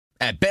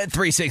At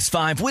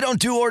Bet365, we don't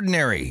do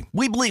ordinary.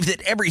 We believe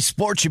that every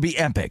sport should be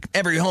epic.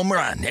 Every home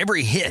run,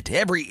 every hit,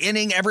 every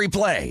inning, every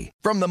play.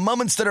 From the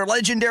moments that are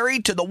legendary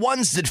to the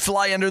ones that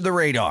fly under the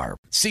radar.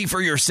 See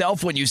for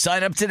yourself when you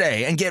sign up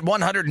today and get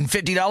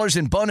 $150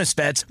 in bonus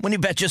bets when you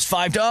bet just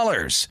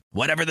 $5.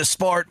 Whatever the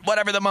sport,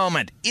 whatever the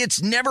moment,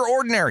 it's never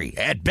ordinary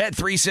at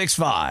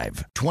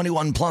Bet365.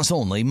 21 plus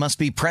only. Must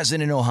be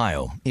present in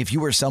Ohio. If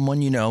you or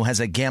someone you know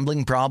has a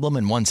gambling problem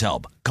and wants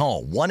help,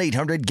 call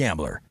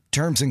 1-800-GAMBLER.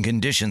 Terms and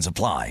conditions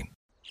apply.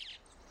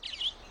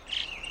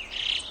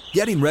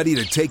 Getting ready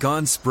to take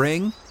on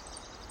spring?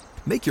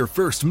 Make your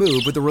first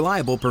move with the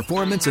reliable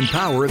performance and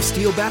power of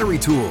Steel battery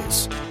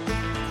tools.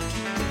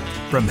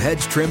 From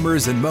hedge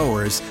trimmers and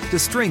mowers to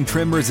string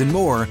trimmers and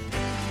more,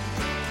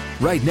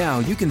 right now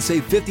you can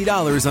save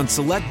 $50 on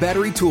select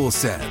battery tool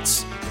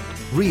sets.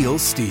 Real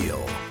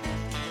Steel.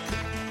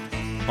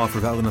 Offer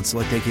valid on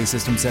select AK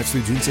system sets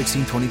through June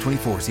 16,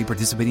 2024. See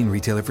participating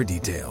retailer for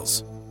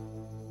details.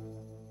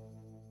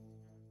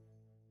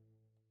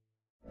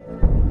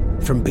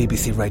 From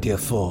BBC Radio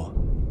 4,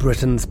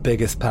 Britain's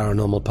biggest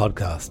paranormal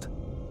podcast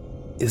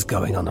is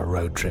going on a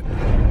road trip.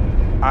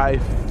 I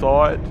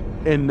thought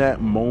in that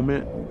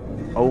moment,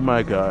 oh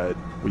my God,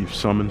 we've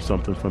summoned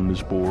something from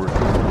this board.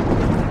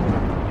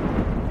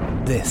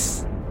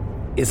 This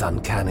is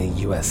Uncanny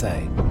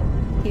USA.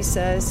 He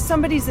says,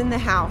 somebody's in the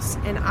house,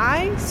 and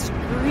I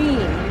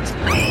screamed.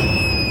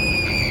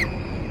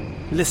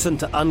 Listen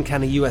to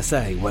Uncanny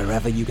USA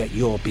wherever you get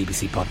your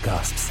BBC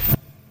podcasts,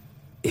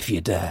 if you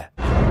dare.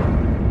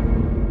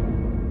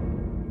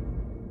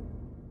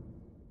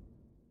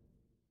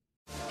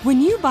 When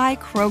you buy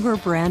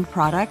Kroger brand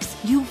products,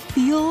 you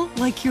feel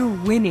like you're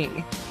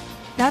winning.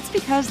 That's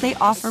because they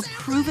offer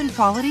proven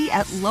quality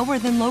at lower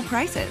than low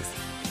prices.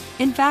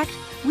 In fact,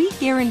 we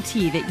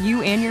guarantee that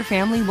you and your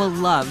family will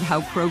love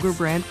how Kroger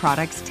brand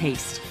products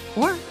taste,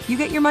 or you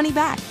get your money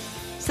back.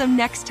 So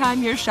next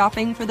time you're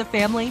shopping for the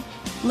family,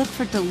 look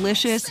for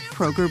delicious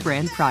Kroger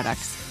brand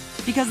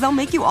products, because they'll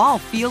make you all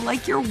feel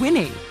like you're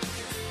winning.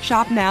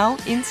 Shop now,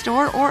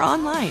 in-store, or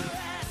online.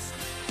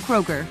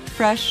 Kroger,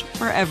 fresh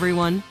for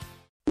everyone.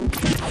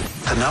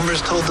 The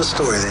numbers told the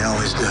story, they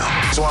always do.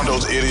 It's one of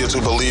those idiots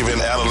who believe in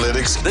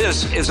analytics.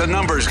 This is a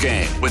numbers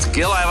game with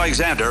Gil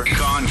Alexander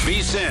on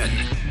VSiN.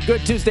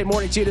 Good Tuesday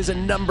morning to you. It is a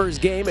numbers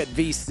game at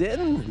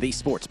VSiN, the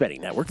sports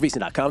betting network,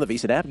 VSiN.com, the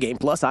VSiN app, Game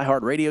Plus,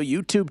 iHeartRadio,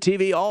 YouTube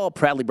TV, all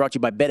proudly brought to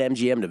you by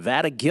BetMGM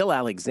Nevada. Gil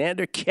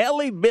Alexander,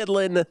 Kelly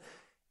Bidlin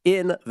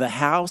in the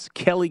house.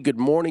 Kelly, good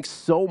morning.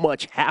 So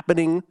much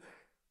happening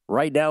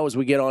right now as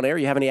we get on air.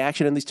 You have any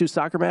action in these two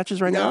soccer matches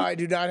right now? No, I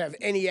do not have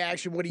any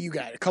action. What do you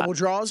got? A couple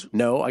draws?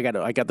 No, I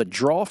got the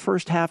draw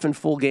first half and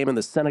full game in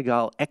the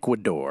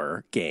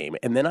Senegal-Ecuador game.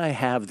 And then I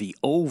have the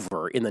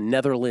over in the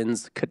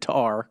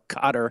Netherlands-Qatar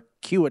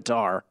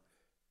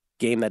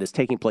game that is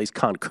taking place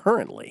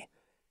concurrently.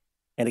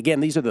 And again,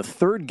 these are the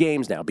third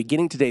games now.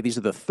 Beginning today, these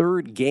are the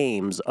third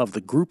games of the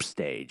group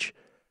stage.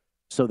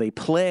 So they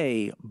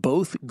play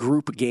both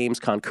group games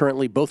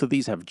concurrently. Both of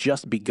these have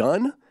just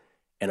begun.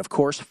 And, of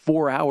course,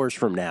 4 hours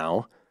from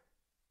now,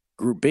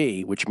 Group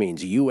B, which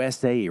means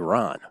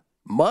USA-Iran.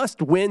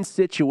 Must-win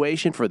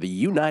situation for the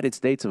United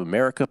States of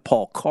America.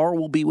 Paul Carr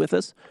will be with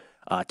us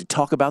to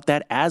talk about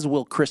that, as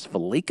will Chris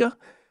Felica.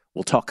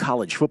 We'll talk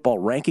college football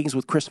rankings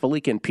with Chris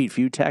Felica and Pete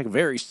Futak.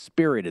 Very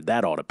spirited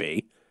that ought to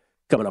be.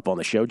 Coming up on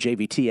the show,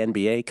 JVT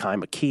NBA, Kai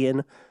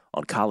McKeon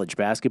on college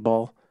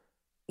basketball.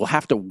 We'll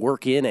have to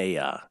work in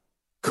a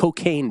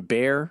Cocaine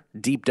Bear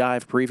deep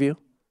dive preview.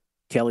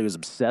 Kelly was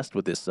obsessed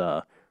with this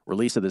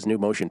release of this new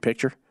motion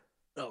picture.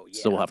 Oh,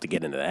 yeah. So we'll have to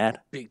get into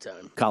that. Big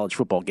time. College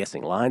football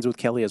guessing lines with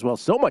Kelly as well.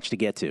 So much to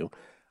get to.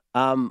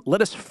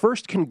 Let us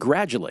first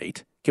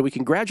congratulate. Can we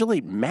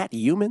congratulate Matt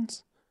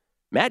Humans?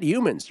 Matt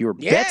Humans, your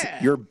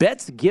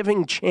bets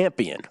giving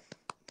champion.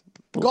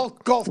 Golf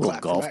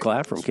clap. Golf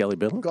clap from Kelly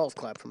Bidlin. Golf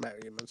clap from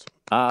Matt Humans.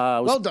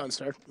 Well done,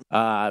 sir.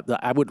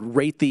 I would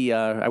rate the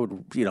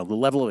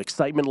level of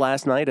excitement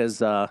last night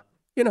as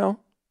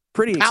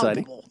pretty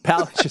exciting.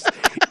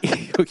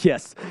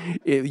 Yes,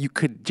 you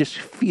could just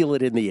feel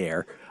it in the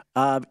air.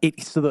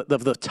 So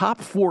the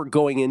top four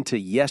going into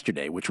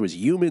yesterday, which was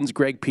Humans,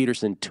 Greg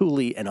Peterson,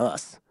 Thule, and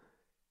us.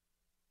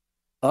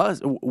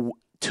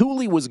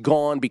 Thule was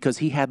gone because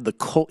he had the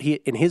Colts.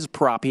 In his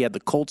prop, he had the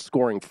Colts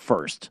scoring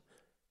first.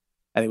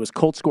 I think it was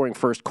Colts scoring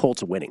first,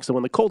 Colts winning. So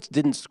when the Colts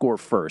didn't score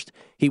first,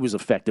 he was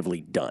effectively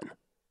done.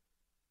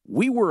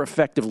 We were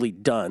effectively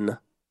done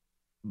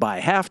by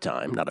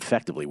halftime. Not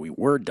effectively, we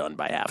were done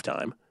by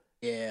halftime.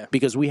 Yeah.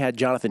 Because we had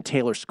Jonathan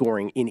Taylor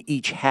scoring in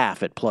each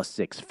half at plus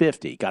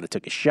 650. Got to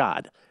take a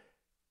shot.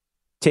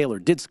 Taylor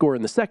did score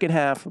in the second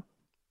half.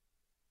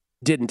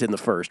 Didn't in the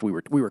first. We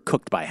were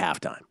cooked by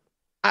halftime.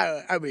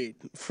 I mean,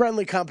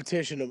 friendly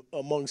competition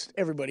amongst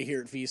everybody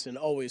here at VSiN,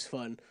 always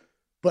fun.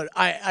 But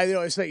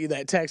I sent you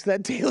that text.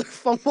 That Taylor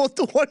fumbled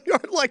the 1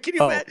 yard line. Can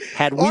you imagine?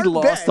 Had we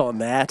lost on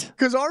that?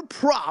 Because our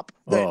prop,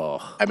 we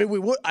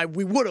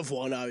would have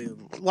won. I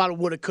mean, a lot of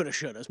woulda, coulda,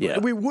 shouldas.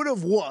 But we would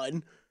have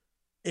won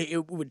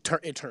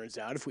It turns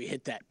out if we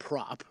hit that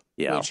prop,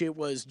 Yeah. which it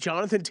was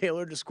Jonathan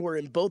Taylor to score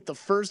in both the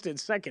first and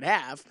second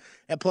half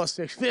at plus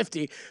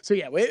 650. So,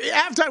 yeah, at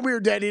halftime we were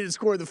dead. He didn't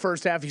score in the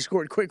first half. He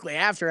scored quickly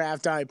after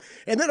halftime.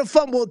 And then a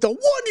fumble at the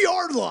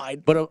 1-yard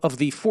line. But of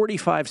the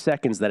 45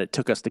 seconds that it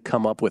took us to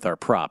come up with our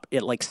prop,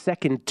 at like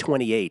second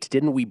 28,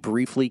 didn't we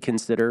briefly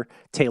consider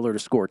Taylor to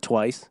score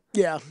twice?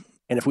 Yeah.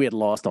 And if we had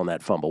lost on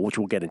that fumble, which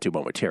we'll get into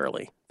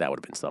momentarily, that would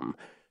have been something.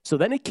 So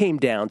then it came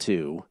down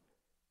to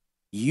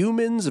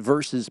Humans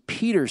versus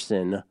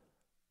Peterson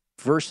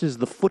versus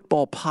the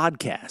Football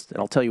Podcast. And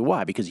I'll tell you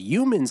why. Because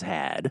Humans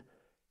had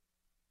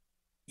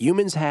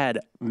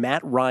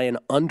Matt Ryan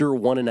under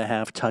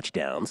 1.5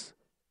 touchdowns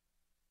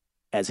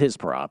as his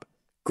prop.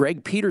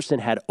 Greg Peterson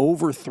had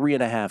over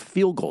 3.5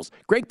 field goals.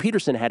 Greg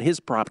Peterson had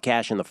his prop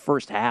cash in the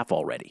first half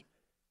already.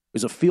 It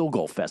was a field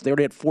goal fest. They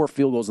already had 4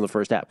 field goals in the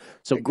first half.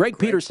 So Greg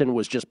Peterson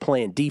was just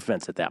playing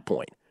defense at that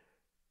point.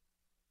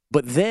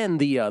 But then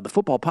the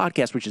Football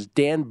Podcast, which is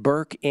Dan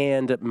Burke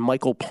and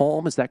Michael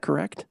Palm, is that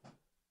correct?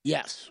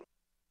 Yes.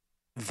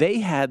 They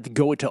had to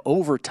go into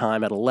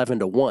overtime at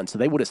 11-1, so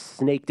they would have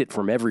snaked it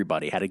from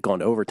everybody had it gone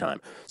to overtime.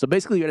 So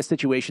basically you had a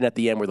situation at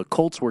the end where the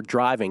Colts were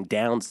driving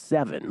down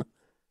 7,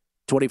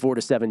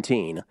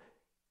 24-17.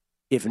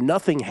 If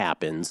nothing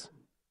happens,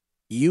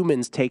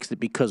 Humans takes it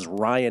because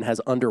Ryan has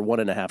under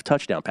 1.5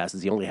 touchdown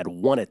passes. He only had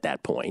 1 at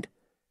that point.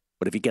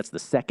 But if he gets the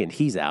second,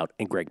 he's out,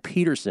 and Greg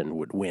Peterson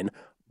would win.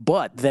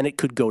 But then it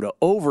could go to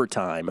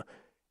overtime,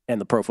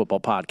 and the Pro Football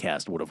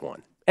Podcast would have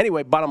won.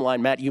 Anyway, bottom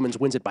line, Matt Humans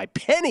wins it by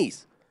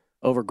pennies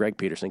over Greg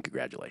Peterson.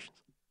 Congratulations.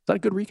 Is that a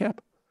good recap?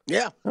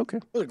 Yeah. Okay.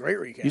 That was a great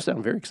recap. You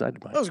sound very excited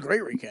by it. That was a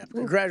great recap.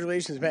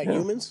 Congratulations, Matt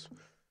Humans.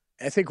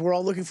 I think we're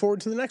all looking forward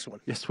to the next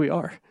one. Yes, we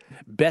are.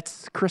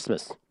 Bet's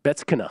Christmas.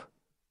 Bet's Kana.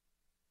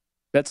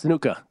 Bet's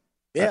Snuka.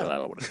 Yeah. I don't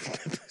know what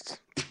it is.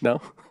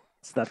 No?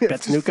 It's not It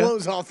Bet's just Snuka?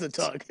 flows off the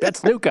tongue.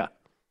 Bet's Snuka.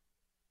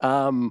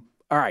 All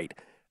right.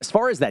 As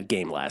far as that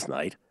game last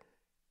night,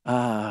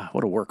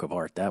 what a work of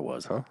art that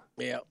was, huh?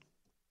 Yeah.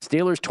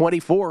 Steelers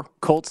 24,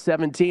 Colts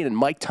 17, and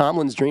Mike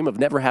Tomlin's dream of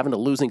never having a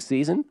losing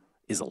season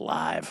is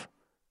alive.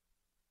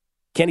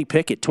 Kenny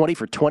Pickett, 20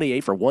 for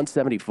 28 for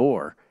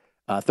 174,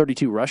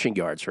 32 rushing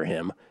yards for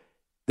him.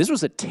 This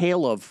was a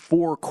tale of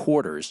 4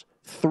 quarters,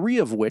 3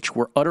 of which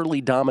were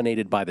utterly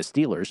dominated by the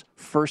Steelers,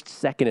 first,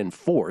 second, and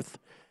fourth,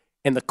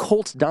 and the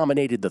Colts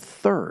dominated the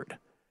third.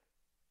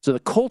 So the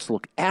Colts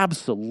look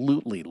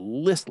absolutely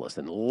listless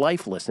and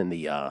lifeless in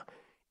the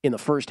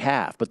first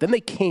half, but then they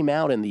came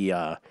out in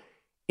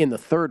the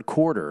third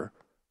quarter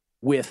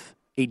with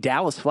a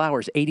Dallas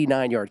Flowers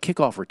 89-yard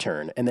kickoff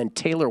return, and then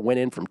Taylor went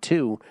in from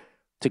 2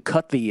 to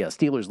cut the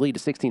Steelers' lead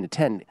to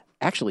 16-10.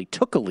 Actually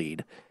took a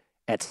lead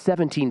at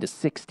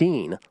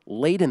 17-16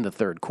 late in the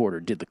third quarter.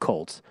 Did the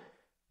Colts.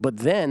 But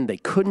then they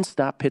couldn't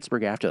stop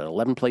Pittsburgh after that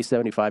 11-play,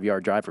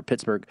 75-yard drive for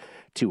Pittsburgh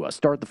to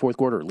start the fourth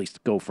quarter, or at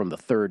least go from the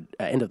third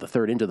end of the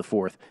third into the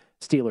fourth.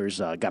 Steelers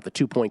got the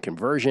 2-point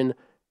conversion,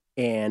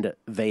 and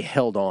they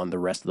held on the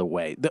rest of the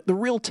way. The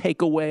real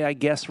takeaway, I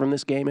guess, from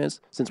this game is,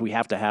 since we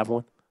have to have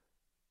one,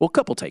 well, a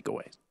couple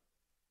takeaways.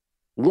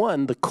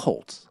 One, the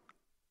Colts,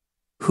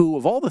 who,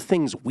 of all the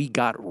things we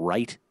got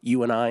right,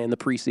 you and I, in the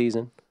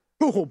preseason,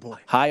 oh boy,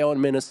 high on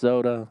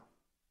Minnesota.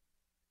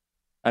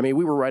 I mean,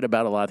 we were right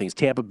about a lot of things.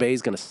 Tampa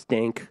Bay's going to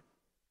stink.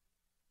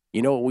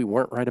 You know what we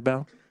weren't right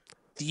about?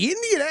 The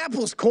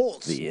Indianapolis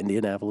Colts. The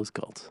Indianapolis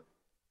Colts.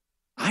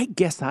 I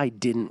guess I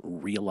didn't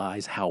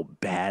realize how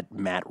bad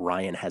Matt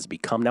Ryan has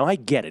become. Now, I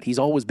get it. He's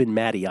always been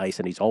Matty Ice,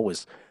 and he's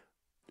always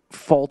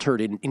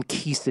faltered in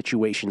key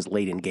situations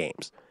late in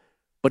games.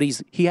 But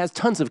he has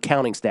tons of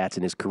counting stats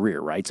in his career,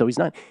 right? So he's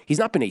not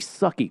been a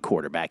sucky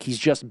quarterback. He's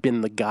just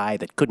been the guy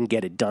that couldn't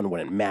get it done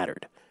when it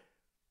mattered.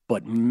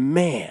 But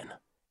man,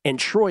 and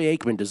Troy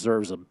Aikman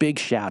deserves a big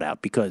shout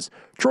out, because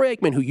Troy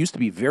Aikman, who used to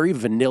be very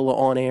vanilla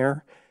on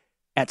air,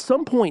 at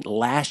some point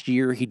last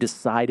year he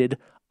decided,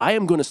 I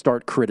am going to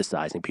start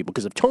criticizing people,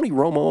 because if Tony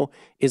Romo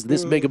is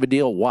this big of a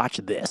deal, watch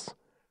this.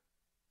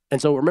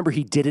 And so remember,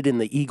 he did it in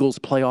the Eagles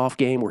playoff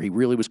game where he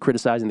really was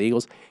criticizing the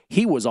Eagles.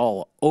 He was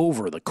all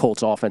over the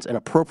Colts offense, and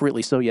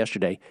appropriately so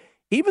yesterday.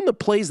 Even the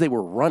plays they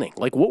were running,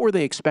 like what were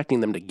they expecting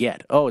them to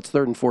get? Oh, it's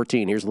 3rd and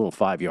 14. Here's a little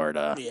 5-yard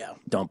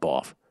dump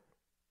off.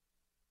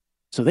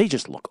 So they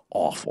just look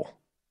awful.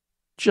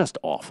 Just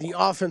awful. The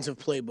offensive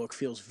playbook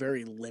feels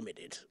very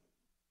limited.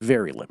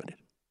 Very limited.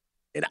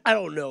 And I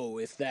don't know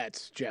if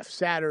that's Jeff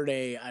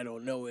Saturday. I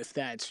don't know if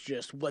that's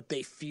just what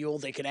they feel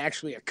they can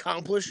actually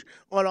accomplish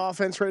on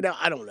offense right now.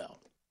 I don't know.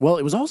 Well,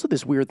 it was also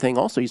this weird thing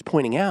also he's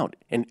pointing out,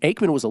 and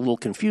Aikman was a little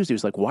confused. He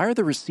was like, why are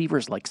the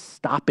receivers like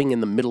stopping in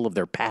the middle of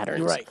their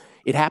patterns? Right.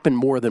 It happened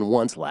more than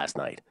once last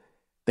night.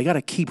 They got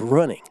to keep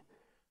running.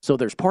 So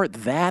there's part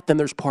that, then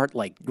there's part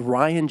like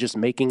Ryan just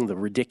making the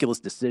ridiculous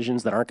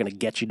decisions that aren't going to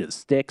get you to the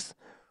sticks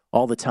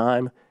all the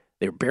time.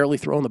 They're barely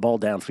throwing the ball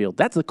downfield.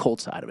 That's the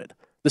Colts side of it.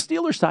 The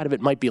Steelers side of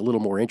it might be a little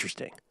more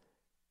interesting,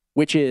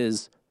 which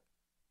is,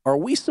 are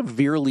we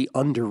severely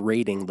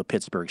underrating the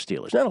Pittsburgh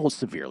Steelers? Not only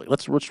severely.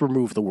 Let's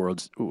remove the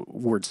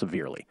word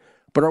severely.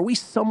 But are we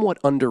somewhat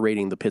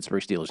underrating the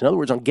Pittsburgh Steelers? In other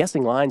words, on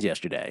guessing lines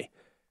yesterday,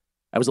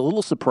 I was a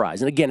little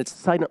surprised. And again,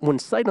 it's when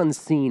sight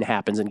unseen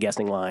happens in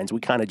guessing lines, we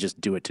kind of just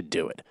do it to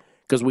do it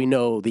because we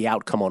know the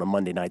outcome on a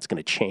Monday night is going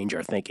to change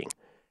our thinking.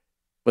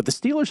 But the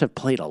Steelers have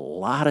played a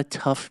lot of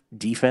tough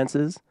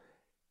defenses,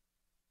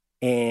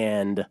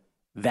 and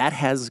that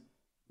has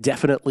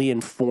definitely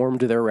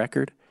informed their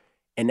record.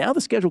 And now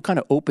the schedule kind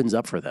of opens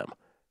up for them.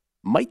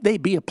 Might they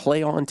be a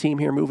play-on team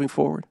here moving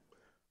forward?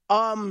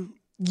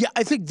 Yeah,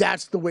 I think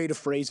that's the way to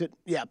phrase it.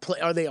 Yeah,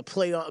 are they a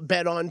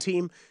bet-on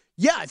team?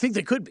 Yeah, I think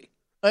they could be.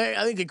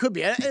 I think they could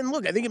be. And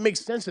look, I think it makes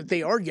sense that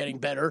they are getting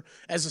better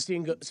as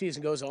the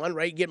season goes on,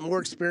 right? You get more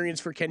experience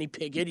for Kenny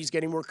Pickett. He's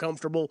getting more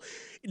comfortable,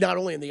 not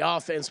only in the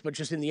offense, but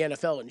just in the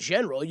NFL in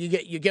general. You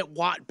get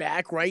Watt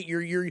back, right?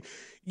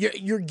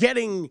 You're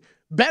getting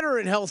better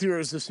and healthier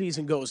as the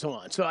season goes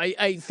on. So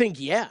I think,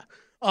 yeah.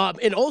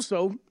 And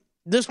also,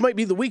 this might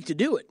be the week to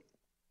do it.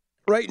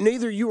 Right,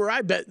 neither you or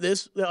I bet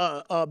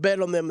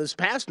on them this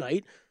past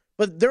night,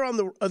 but they're on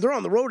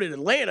the road in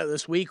Atlanta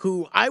this week.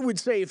 Who I would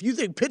say, if you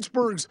think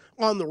Pittsburgh's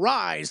on the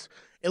rise,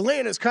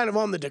 Atlanta's kind of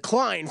on the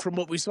decline from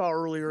what we saw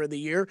earlier in the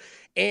year,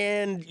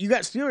 and you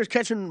got Steelers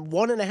catching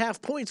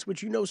 1.5 points,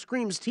 which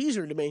screams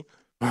teaser to me.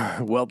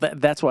 Well,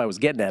 that's why I was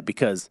getting at,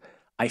 because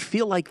I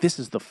feel like this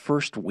is the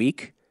first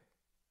week.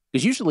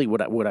 Because usually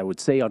what I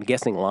would say on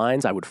guessing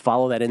lines, I would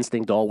follow that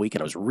instinct all week,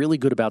 and I was really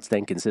good about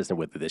staying consistent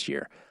with it this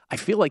year. I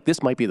feel like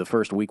this might be the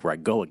first week where I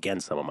go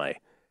against some of my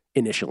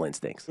initial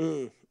instincts.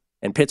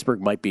 And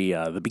Pittsburgh might be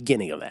the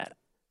beginning of that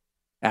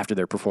after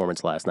their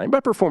performance last night. By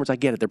performance, I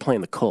get it. They're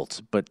playing the Colts.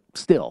 But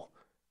still,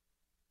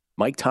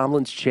 Mike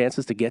Tomlin's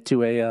chances to get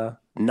to a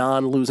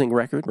non-losing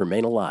record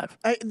remain alive.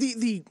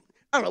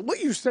 I don't know what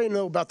you're saying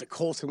though about the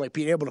Colts and like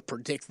being able to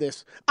predict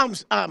this. I'm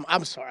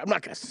sorry, I'm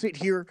not going to sit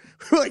here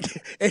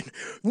and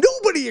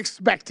nobody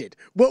expected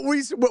what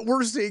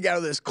we're seeing out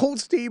of this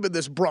Colts team and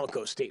this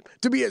Broncos team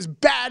to be as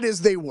bad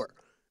as they were.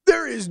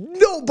 There is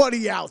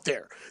nobody out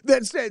there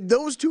that said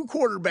those two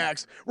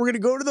quarterbacks were going to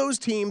go to those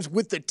teams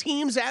with the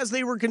teams as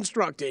they were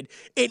constructed,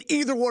 and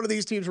either one of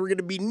these teams were going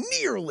to be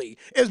nearly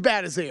as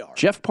bad as they are.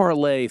 Jeff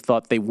Parlay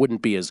thought they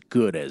wouldn't be as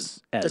good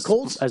as the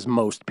Colts? As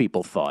most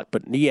people thought.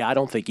 But, yeah, I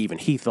don't think even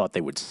he thought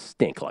they would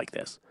stink like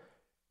this.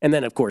 And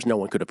then, of course, no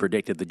one could have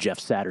predicted the Jeff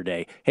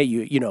Saturday, hey,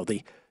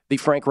 the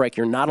Frank Reich,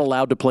 you're not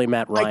allowed to play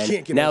Matt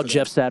Ryan. Now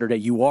Jeff Saturday,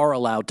 you are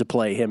allowed to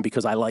play him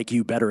because I like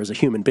you better as a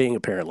human being,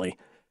 apparently.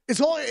 It's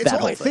all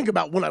I think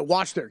about when I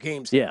watch their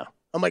games. Yeah.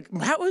 I'm like,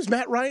 how is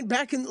Matt Ryan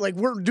back in? Like,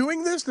 we're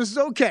doing this? This is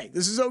okay.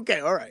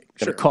 All right.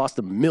 It's going to cost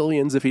him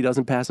millions if he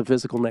doesn't pass a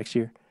physical next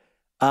year.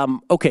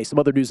 Okay, some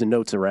other news and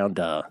notes around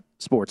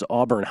sports.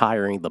 Auburn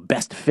hiring the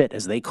best fit,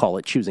 as they call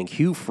it, choosing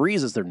Hugh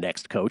Freeze as their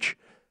next coach.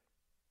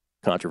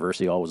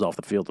 Controversy always off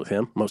the field with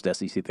him. Most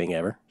SEC thing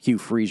ever. Hugh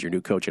Freeze, your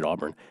new coach at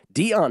Auburn.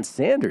 Deion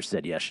Sanders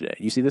said yesterday,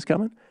 you see this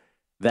coming?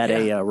 That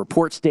a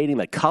report stating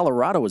that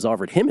Colorado has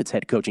offered him its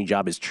head coaching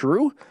job is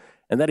true,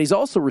 and that he's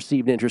also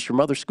received interest from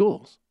other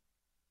schools.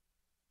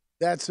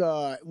 That's,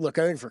 look,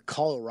 I think for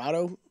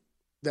Colorado,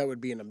 that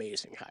would be an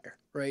amazing hire,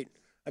 right?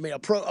 I mean, a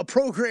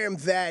program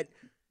that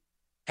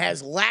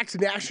has lacked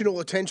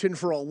national attention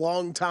for a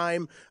long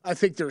time. I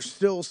think there's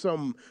still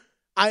some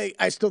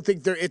I still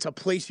think it's a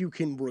place you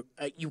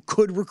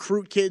could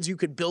recruit kids. You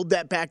could build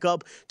that back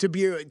up to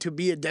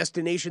be a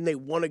destination they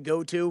want to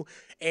go to.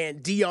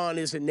 And Deion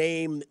is a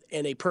name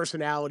and a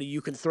personality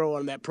you can throw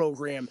on that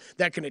program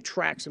that can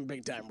attract some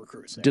big time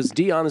recruits. Does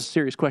Deion, is a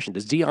serious question,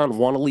 does Deion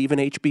want to leave an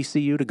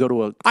HBCU to go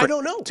to I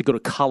don't know. To go to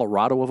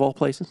Colorado of all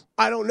places?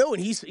 I don't know.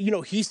 And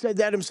he said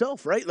that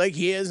himself, right? Like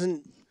he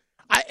hasn't.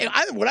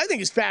 What I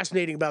think is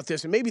fascinating about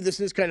this, and maybe this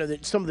is kind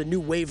of some of the new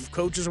wave of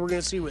coaches we're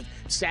going to see with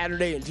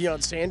Saturday and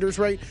Deion Sanders,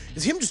 right,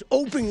 is him just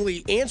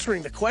openly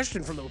answering the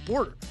question from the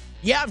reporter.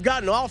 Yeah, I've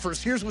gotten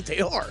offers. Here's what they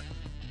are.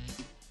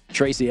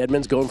 Tracy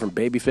Edmonds going from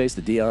babyface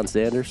to Deion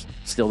Sanders.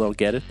 Still don't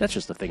get it. That's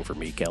just a thing for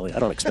me, Kelly. I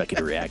don't expect you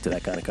to react to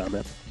that kind of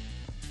comment.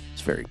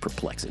 It's very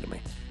perplexing to me.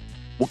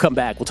 We'll come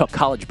back. We'll talk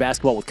college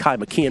basketball with Kai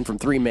McKeon from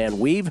Three Man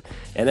Weave,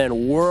 and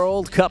then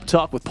World Cup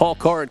talk with Paul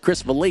Carr and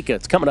Chris Valika.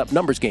 It's coming up.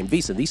 Numbers Game,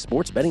 VSiN, the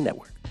Sports Betting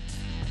Network.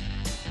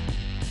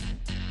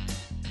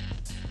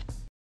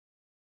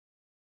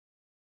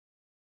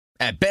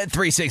 At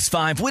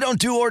Bet365, we don't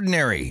do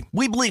ordinary.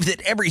 We believe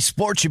that every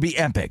sport should be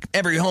epic.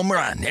 Every home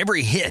run,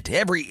 every hit,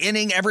 every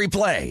inning, every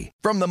play.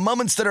 From the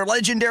moments that are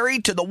legendary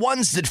to the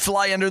ones that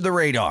fly under the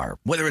radar.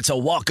 Whether it's a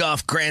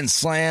walk-off grand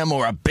slam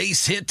or a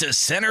base hit to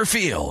center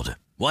field.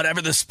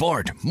 Whatever the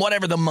sport,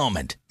 whatever the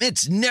moment,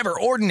 it's never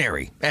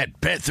ordinary at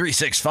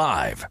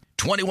Bet365.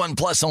 21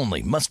 plus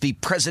only. Must be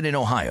present in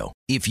Ohio.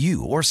 If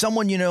you or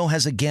someone you know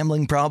has a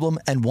gambling problem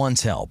and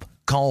wants help,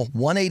 call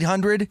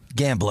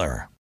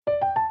 1-800-GAMBLER.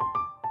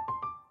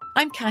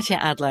 I'm Katya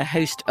Adler,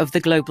 host of The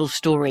Global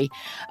Story.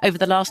 Over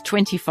the last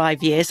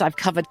 25 years, I've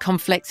covered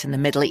conflicts in the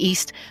Middle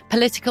East,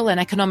 political and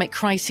economic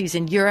crises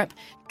in Europe,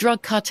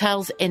 drug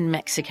cartels in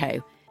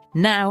Mexico.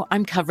 Now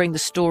I'm covering the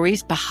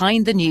stories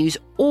behind the news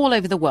all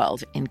over the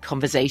world in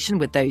conversation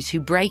with those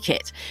who break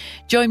it.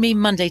 Join me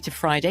Monday to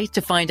Friday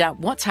to find out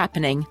what's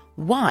happening,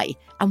 why,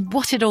 and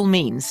what it all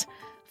means.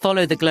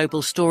 Follow The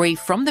Global Story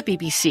from the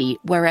BBC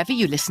wherever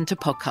you listen to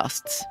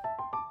podcasts.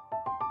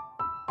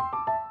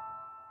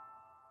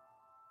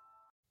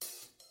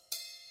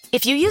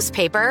 If you use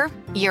paper,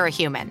 you're a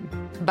human.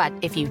 But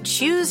if you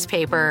choose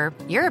paper,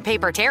 you're a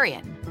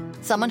papertarian.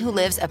 Someone who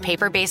lives a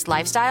paper-based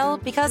lifestyle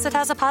because it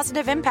has a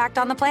positive impact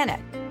on the planet.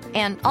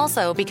 And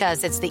also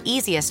because it's the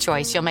easiest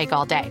choice you'll make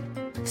all day.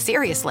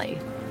 Seriously.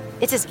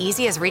 It's as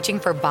easy as reaching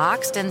for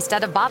boxed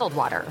instead of bottled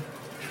water.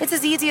 It's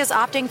as easy as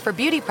opting for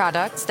beauty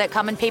products that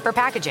come in paper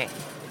packaging.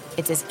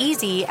 It's as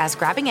easy as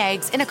grabbing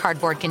eggs in a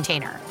cardboard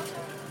container.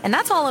 And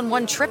that's all in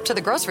one trip to the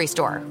grocery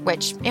store,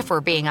 which, if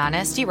we're being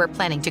honest, you were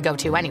planning to go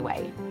to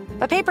anyway.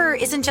 But paper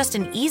isn't just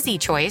an easy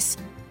choice.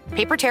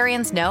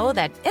 Papertarians know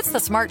that it's the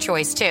smart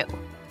choice, too.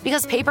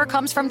 Because paper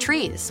comes from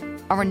trees,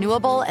 a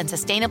renewable and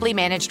sustainably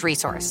managed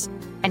resource.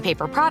 And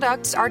paper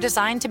products are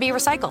designed to be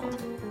recycled.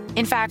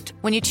 In fact,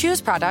 when you choose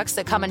products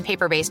that come in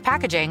paper-based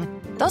packaging,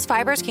 those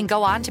fibers can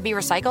go on to be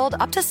recycled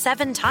up to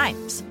 7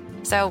 times.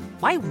 So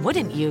why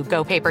wouldn't you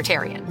go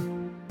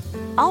papertarian?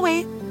 I'll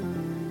wait.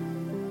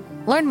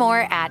 Learn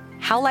more at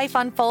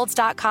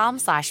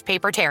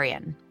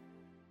howlifeunfolds.com/papertarian.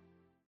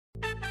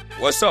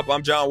 What's up?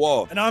 I'm John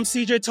Wall. And I'm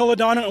CJ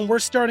Toledano, and we're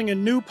starting a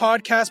new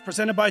podcast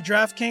presented by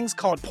DraftKings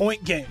called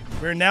Point Game.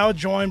 We're now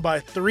joined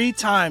by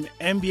 3-time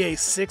NBA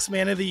Sixth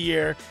Man of the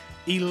Year,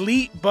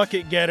 elite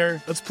bucket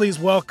getter. Let's please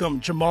welcome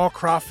Jamal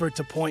Crawford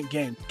to Point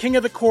Game. King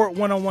of the Court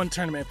one-on-one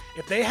tournament.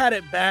 If they had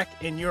it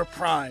back in your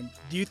prime,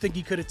 do you think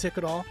you could have took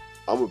it all?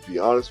 I'm going to be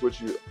honest with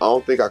you. I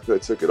don't think I could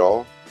have took it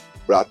all,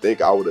 but I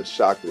think I would have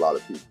shocked a lot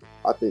of people.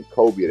 I think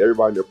Kobe and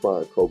everybody in their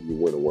prime, Kobe would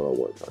win a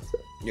one-on-one contest.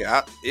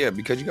 Yeah,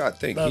 because you got to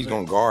think he's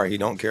going to guard. He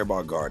don't care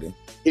about guarding.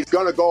 He's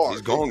going to guard.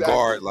 He's going to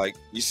guard. Like,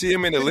 you see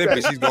him in the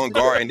Olympics, he's going to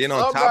guard. And then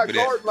on top of that. I'm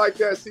not guarding like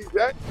that,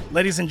 CJ.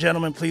 Ladies and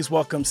gentlemen, please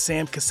welcome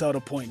Sam Cassell to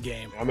Point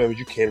Game. I remember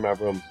you came out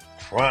from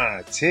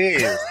prime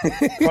 10.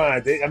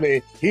 Prime. I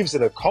mean, he was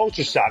in a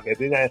culture shock. And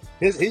then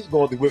he's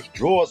going through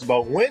withdrawals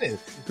about winning.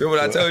 Remember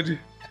what I told you?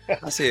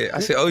 I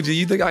said, OG,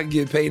 you think I can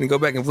get paid and go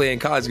back and play in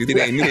college because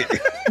it ain't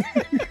it?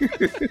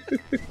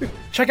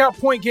 Check out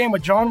Point Game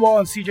with John Wall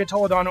and CJ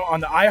Toledano on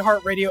the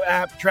iHeartRadio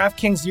app,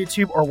 DraftKings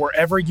YouTube, or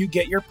wherever you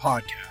get your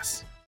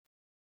podcasts.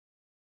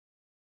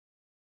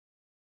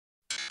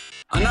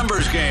 A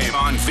numbers game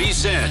on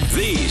VSiN,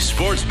 the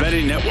sports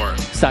betting network.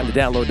 It's time to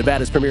download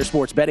Nevada's premier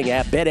sports betting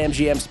app,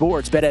 BetMGM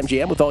Sports.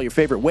 BetMGM with all your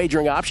favorite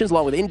wagering options,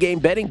 along with in-game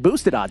betting,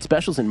 boosted odds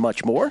specials, and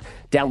much more.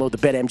 Download the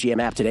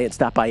BetMGM app today and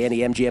stop by any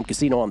MGM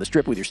casino on the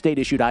Strip with your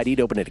state-issued ID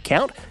to open an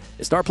account.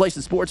 And start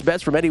placing sports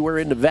bets from anywhere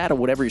in Nevada.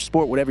 Whatever your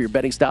sport, whatever your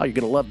betting style, you're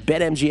going to love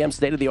BetMGM's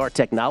state-of-the-art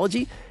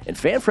technology and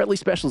fan-friendly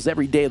specials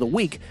every day of the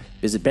week.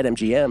 Visit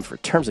BetMGM for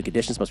terms and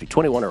conditions. Must be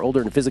 21 or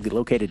older and physically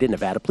located in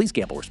Nevada. Please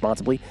gamble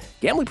responsibly.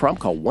 Gambling problem?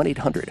 Call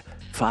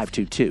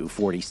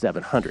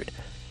 1-800-522-4700.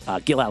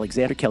 Gil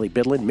Alexander, Kelly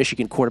Bidlin,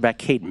 Michigan quarterback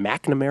Cade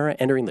McNamara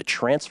entering the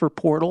transfer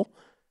portal.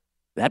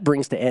 That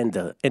brings to end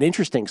an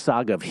interesting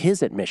saga of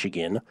his at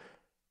Michigan,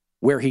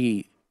 where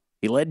he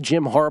led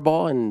Jim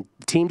Harbaugh and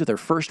the team to their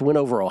first win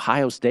over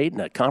Ohio State in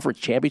a conference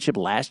championship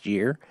last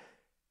year.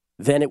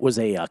 Then it was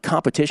a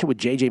competition with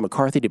J.J.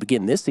 McCarthy to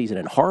begin this season,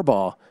 and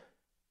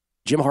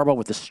Jim Harbaugh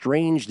with the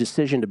strange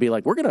decision to be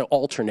like, we're going to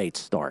alternate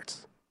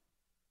starts.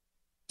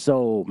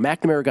 So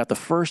McNamara got the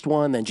first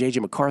one, then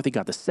J.J. McCarthy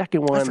got the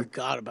second one. I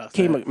forgot about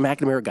Cade that.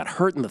 McNamara got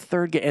hurt in the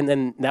third game, and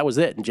then that was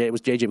it. And it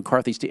was J.J.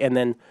 McCarthy's team. And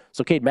then,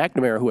 so Cade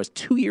McNamara, who has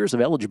 2 years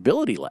of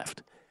eligibility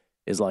left,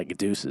 is like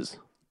deuces.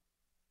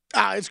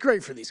 It's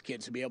great for these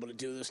kids to be able to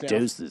do this now.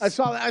 Deuces. I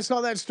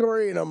saw that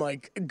story, and I'm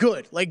like,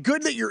 good. Like,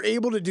 good that you're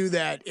able to do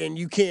that, and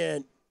you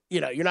can't,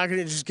 you're not going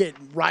to just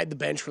ride the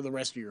bench for the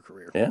rest of your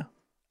career. Yeah.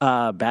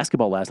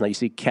 Basketball last night, you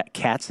see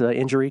Cat's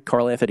injury,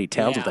 Karl Anthony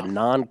Towns with a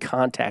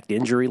non-contact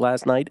injury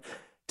last night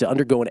to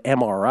undergo an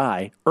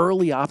MRI.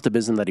 Early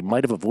optimism that he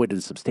might have avoided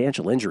a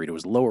substantial injury to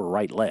his lower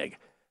right leg.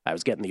 I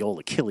was getting the old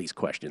Achilles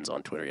questions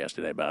on Twitter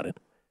yesterday about it.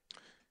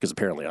 Because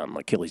apparently I'm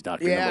Achilles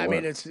doctor. Yeah, I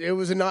mean, it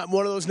was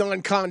one of those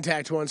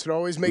non-contact ones. It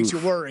always makes you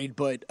worried.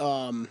 But,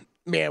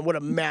 man, what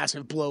a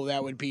massive blow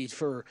that would be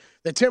for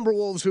the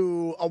Timberwolves,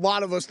 who a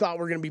lot of us thought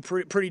were going to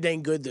be pretty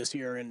dang good this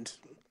year. And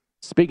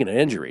speaking of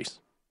injuries,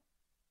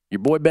 your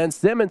boy Ben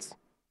Simmons.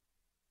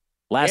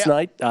 Last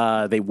night,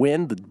 they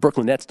win. The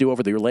Brooklyn Nets do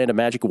over the Orlando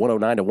Magic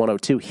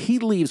 109-102. He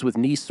leaves with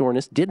knee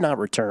soreness, did not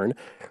return.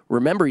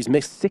 Remember, he's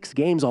missed 6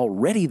 games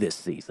already this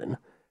season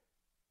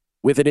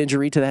with an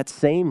injury to that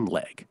same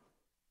leg.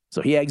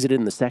 So he exited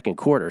in the second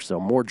quarter, so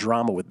more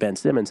drama with Ben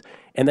Simmons.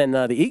 And then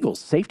the Eagles,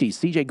 safety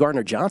C.J.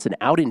 Gardner-Johnson,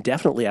 out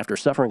indefinitely after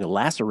suffering a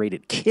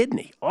lacerated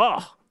kidney.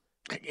 Oh,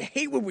 I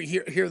hate when we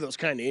hear those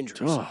kind of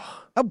injuries. Oh.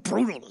 How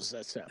brutal does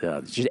that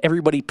sound? Just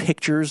everybody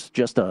pictures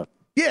just a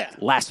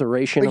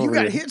laceration over you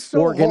got hit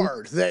so organ.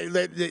 hard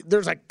that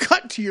there's a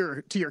cut to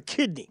your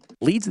kidney.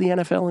 Leads the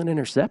NFL in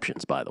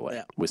interceptions, by the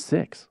way, with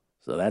 6.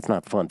 So that's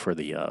not fun for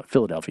the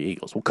Philadelphia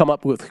Eagles. We'll come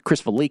up with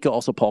Chris Fallica,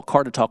 also Paul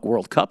Carter talk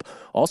World Cup,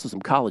 also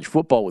some college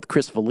football with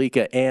Chris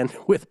Fallica and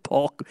with Pete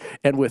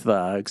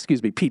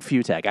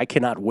Futak. I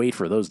cannot wait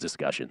for those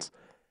discussions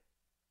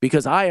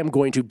because I am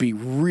going to be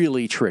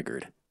really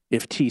triggered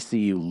if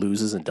TCU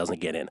loses and doesn't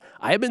get in.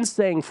 I have been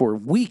saying for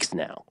weeks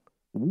now,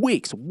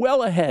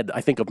 well ahead,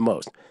 I think, of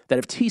most, that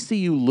if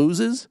TCU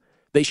loses,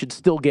 they should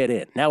still get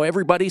in. Now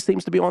everybody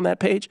seems to be on that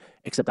page,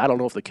 except I don't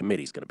know if the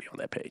committee's going to be on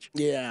that page.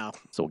 Yeah.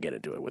 So we'll get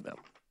into it with them.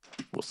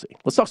 We'll see.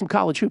 Let's talk some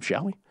college hoops,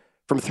 shall we?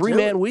 From Three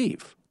Man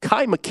Weave,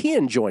 Kai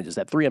McKeon joins us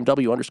at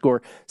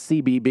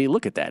 3MW_CBB.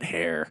 Look at that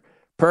hair.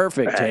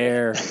 Perfect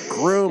hair.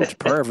 Groomed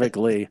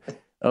perfectly.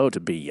 Oh,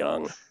 to be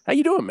young. How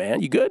you doing,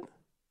 man? You good?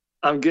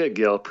 I'm good,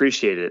 Gil.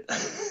 Appreciate it.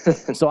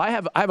 So I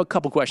have a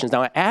couple questions.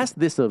 Now, I asked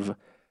this of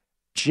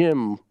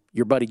Jim,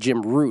 your buddy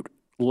Jim Root,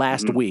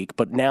 last week,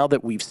 but now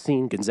that we've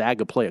seen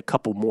Gonzaga play a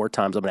couple more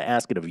times, I'm going to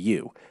ask it of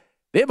you.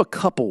 They have a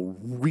couple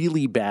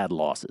really bad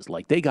losses.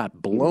 Like they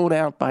got blown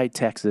out by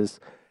Texas.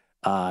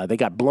 They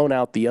got blown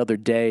out the other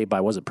day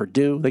by, was it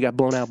Purdue? They got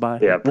blown out by?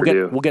 Yeah,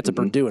 Purdue. We'll get to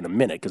Purdue in a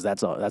minute because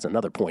that's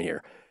another point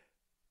here.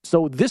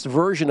 So this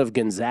version of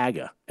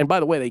Gonzaga, and by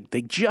the way,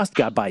 they just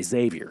got by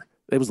Xavier.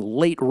 It was a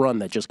late run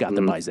that just got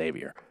them by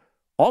Xavier.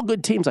 All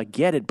good teams, I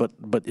get it, but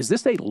is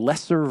this a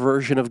lesser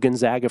version of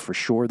Gonzaga for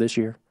sure this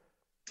year?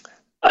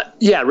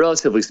 Yeah,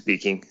 relatively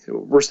speaking.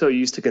 We're so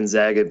used to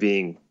Gonzaga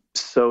being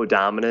so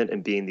dominant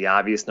and being the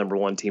obvious number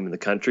one team in the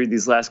country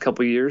these last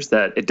couple of years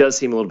that it does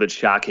seem a little bit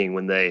shocking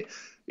when they,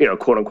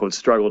 quote unquote,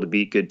 struggle to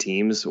beat good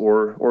teams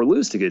or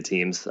lose to good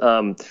teams.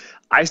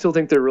 I still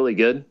think they're really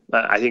good.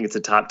 I think it's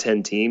a top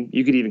 10 team.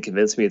 You could even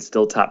convince me it's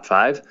still top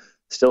 5.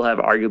 Still have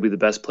arguably the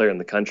best player in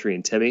the country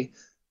in Timmy.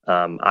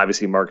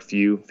 Obviously, Mark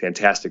Few,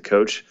 fantastic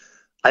coach.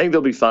 I think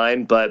they'll be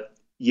fine. But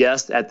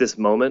yes, at this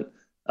moment,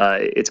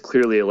 it's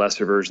clearly a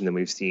lesser version than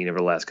we've seen over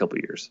the last couple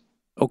of years.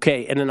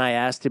 Okay, and then I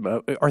asked him,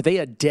 are they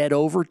a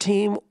dead-over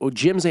team? Well,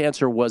 Jim's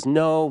answer was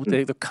no.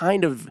 They're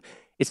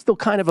it's still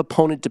kind of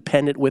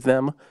opponent-dependent with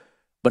them,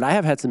 but I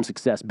have had some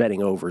success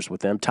betting overs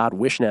with them. Todd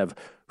Wishnev,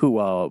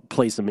 who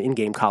plays some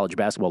in-game college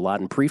basketball a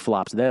lot and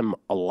pre-flops them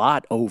a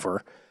lot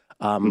over.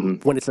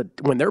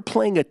 When they're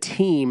playing a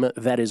team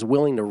that is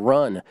willing to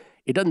run,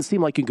 it doesn't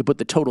seem like you could put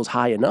the totals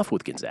high enough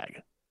with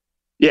Gonzaga.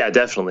 Yeah,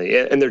 definitely.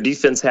 And their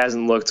defense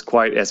hasn't looked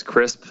quite as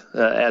crisp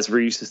as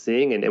we're used to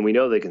seeing, and we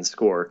know they can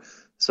score.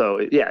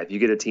 So, yeah, if you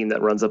get a team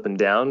that runs up and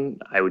down,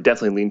 I would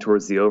definitely lean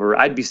towards the over.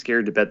 I'd be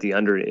scared to bet the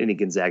under in any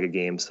Gonzaga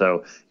game.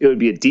 So it would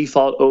be a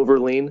default over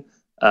lean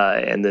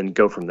and then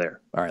go from there.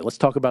 All right, let's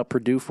talk about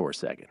Purdue for a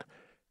second.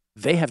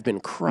 They have been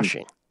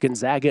crushing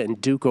Gonzaga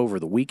and Duke over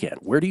the weekend.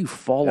 Where do you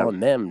fall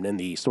on them in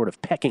the sort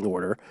of pecking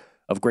order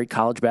of great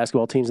college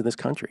basketball teams in this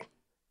country?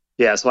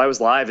 Yeah, so I was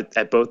live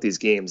at both these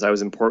games. I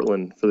was in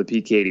Portland for the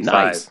PK85.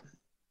 Nice.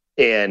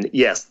 And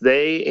yes,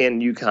 they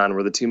and UConn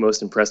were the two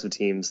most impressive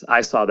teams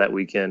I saw that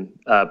weekend.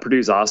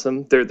 Purdue's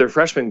awesome. Their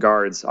freshman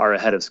guards are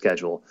ahead of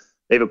schedule.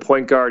 They have a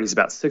point guard. He's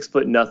about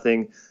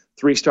 6'0",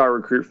 3-star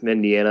recruit from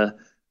Indiana,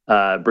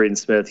 Braden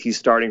Smith. He's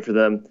starting for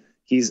them.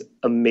 He's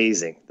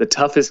amazing. The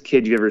toughest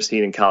kid you've ever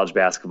seen in college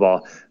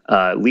basketball.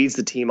 Leads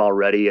the team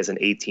already as an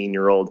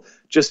 18-year-old.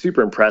 Just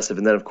super impressive.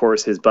 And then, of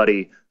course, his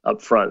buddy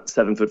up front,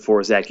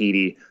 7'4", Zach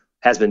Edey,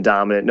 has been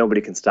dominant. Nobody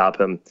can stop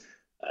him.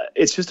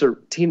 It's just a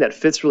team that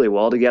fits really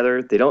well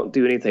together. They don't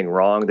do anything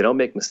wrong. They don't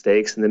make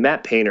mistakes. And then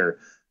Matt Painter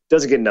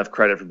doesn't get enough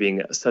credit for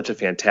being such a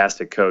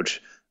fantastic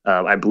coach.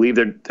 I believe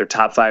they're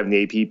top 5 in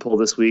the AP poll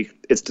this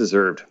week. It's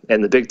deserved.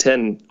 And the Big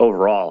Ten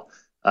overall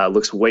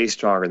looks way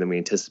stronger than we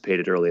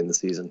anticipated early in the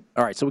season.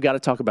 All right, so we got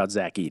to talk about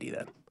Zach Edey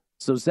then.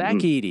 So Zach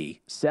Edey,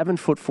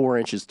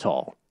 7'4"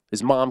 tall.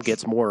 His mom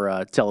gets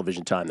more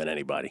television time than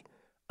anybody.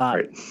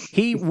 Right.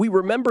 We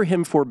remember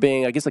him for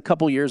being, I guess, a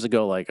couple years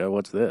ago, like, oh,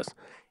 what's this?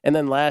 And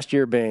then last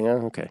year being,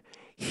 okay.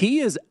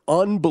 He is,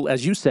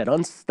 as you said,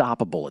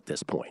 unstoppable at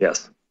this point.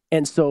 Yes.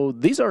 And so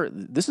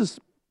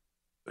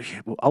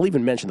I'll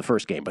even mention the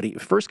first game,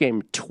 but first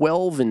game,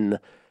 12 and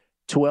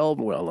 12.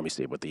 Well, let me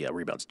see what the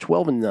rebounds.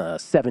 12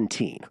 and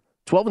 17.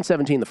 12 and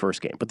 17 the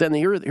first game. But then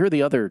here are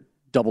the other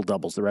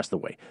double-doubles the rest of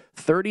the way.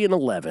 30 and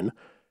 11,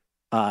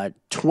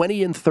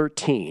 20 and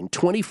 13,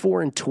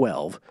 24 and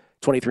 12,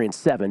 23 and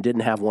 7.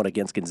 Didn't have one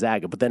against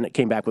Gonzaga, but then it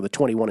came back with a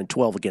 21 and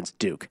 12 against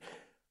Duke.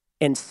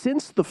 And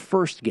since the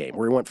first game,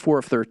 where he went 4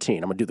 of 13,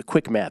 I'm going to do the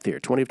quick math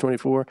here. 20 of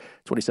 24,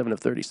 27 of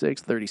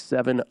 36,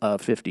 37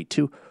 of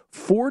 52,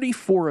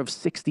 44 of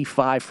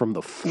 65 from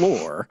the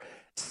floor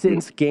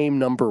since game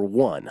number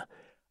 1.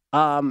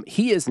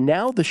 He is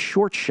now the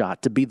short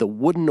shot to be the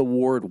Wooden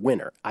Award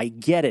winner. I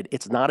get it.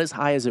 It's not as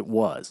high as it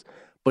was,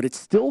 but it's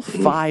still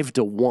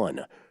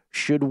 5-1.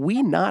 Should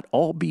we not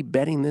all be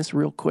betting this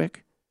real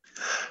quick?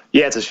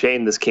 Yeah, it's a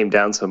shame this came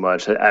down so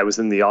much. I was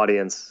in the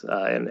audience,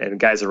 and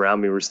guys around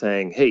me were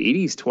saying, hey,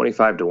 Edey's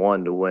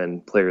 25-1 to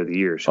win Player of the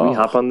Year. Should we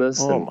hop on this?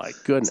 Oh, my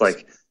goodness. It's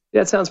like,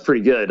 yeah, it sounds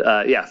pretty good.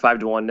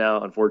 5-1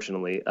 now,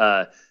 unfortunately.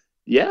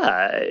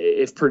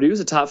 If Purdue's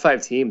a top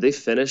 5 team, they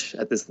finish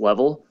at this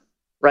level,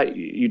 right?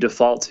 You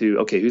default to,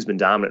 okay, who's been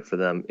dominant for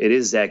them? It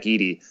is Zach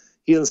Edey.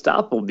 he's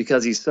unstoppable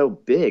because he's so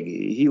big.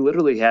 He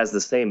literally has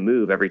the same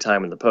move every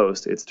time in the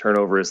post. It's turn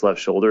over his left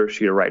shoulder,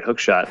 shoot a right hook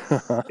shot.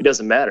 It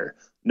doesn't matter.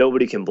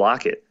 Nobody can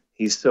block it.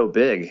 He's so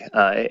big,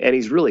 and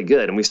he's really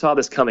good. And we saw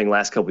this coming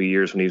last couple of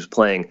years when he was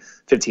playing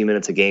 15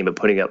 minutes a game but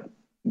putting up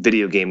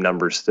video game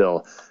numbers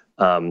still.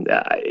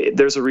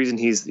 There's a reason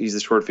he's the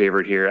short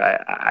favorite here.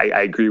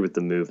 I agree with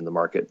the move in the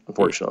market,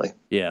 unfortunately.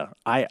 Yeah,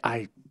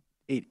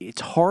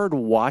 it's hard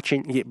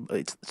watching.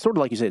 It's sort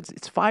of like you said,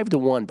 it's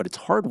 5-1, but it's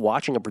hard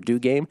watching a Purdue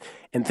game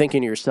and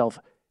thinking to yourself,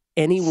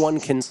 anyone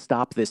can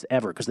stop this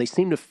ever, because they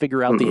seem to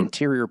figure out the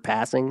interior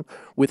passing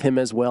with him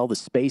as well, the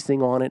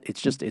spacing on it.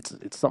 It's just it's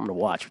something to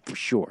watch for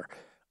sure.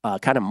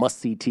 Kind of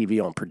must-see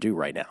TV on Purdue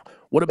right now.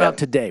 What about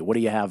today? What do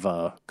you have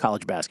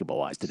college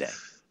basketball-wise today?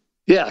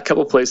 Yeah, a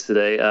couple plays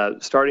today.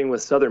 Starting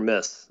with Southern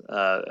Miss.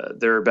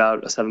 They're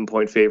about a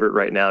 7-point favorite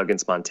right now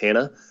against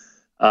Montana.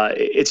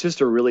 It's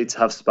just a really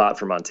tough spot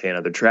for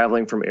Montana. They're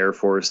traveling from Air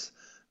Force.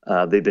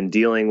 They've been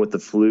dealing with the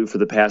flu for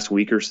the past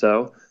week or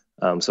so.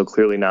 So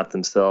clearly not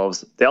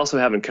themselves. They also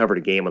haven't covered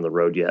a game on the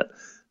road yet.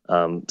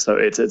 So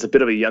it's a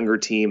bit of a younger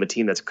team, a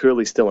team that's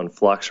clearly still in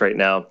flux right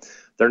now.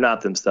 They're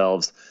not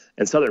themselves.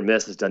 And Southern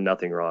Miss has done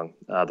nothing wrong.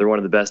 They're one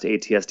of the best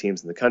ATS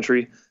teams in the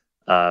country.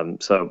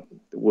 So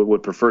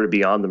would prefer to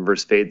be on them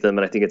versus fade them.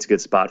 And I think it's a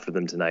good spot for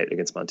them tonight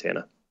against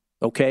Montana.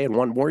 Okay, and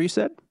one more you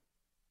said?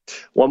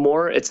 One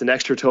more. It's an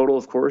extra total,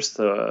 of course,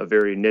 a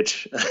very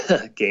niche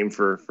game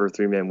for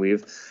three-man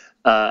weave.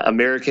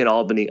 American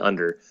Albany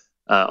under.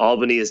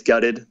 Albany is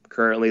gutted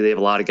currently. They have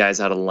a lot of guys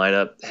out of the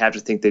lineup. Have to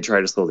think they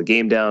try to slow the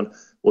game down.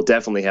 Will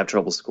definitely have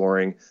trouble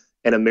scoring.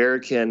 And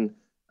American,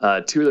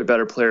 two of their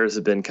better players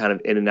have been kind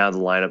of in and out of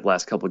the lineup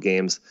last couple of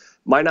games.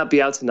 Might not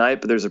be out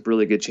tonight, but there's a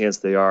really good chance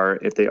they are.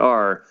 If they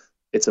are,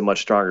 it's a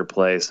much stronger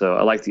play. So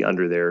I like the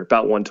under there.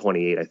 About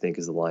 128, I think,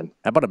 is the line.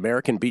 How about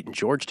American beating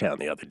Georgetown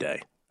the other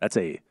day? That's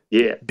a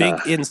big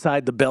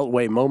inside the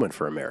beltway moment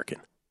for American.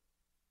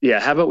 Yeah,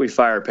 how about we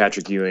fire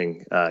Patrick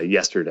Ewing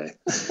yesterday?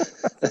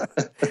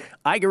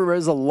 I can remember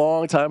this a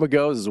long time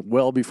ago. This is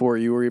well before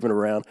you were even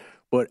around.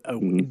 But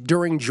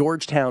during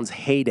Georgetown's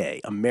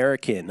heyday,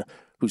 American,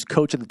 whose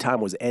coach at the time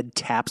was Ed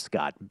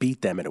Tapscott,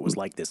 beat them, and it was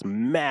like this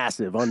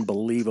massive,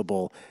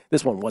 unbelievable.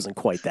 This one wasn't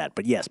quite that,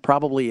 but yes,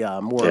 probably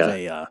more of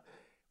a.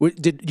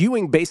 Did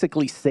Ewing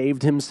basically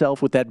saved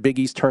himself with that Big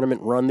East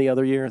tournament run the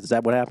other year? Is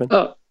that what happened?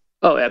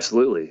 Oh,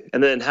 absolutely.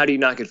 And then how do you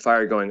not get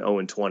fired going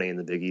 0-20 in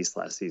the Big East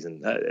last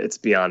season? It's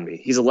beyond me.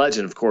 He's a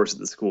legend, of course, at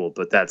the school,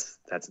 but that's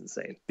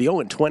insane. The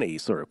 0-20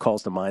 sort of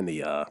calls to mind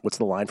the what's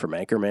the line from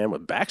Anchorman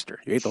with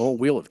Baxter? You ate the whole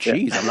wheel of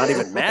cheese. I'm not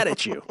even mad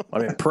at you.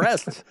 I'm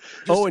impressed.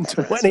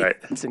 0-20. That's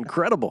right. That's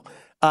incredible.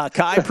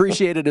 Kai,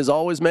 appreciate it as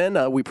always,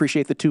 man. We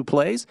appreciate the two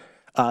plays.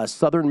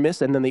 Southern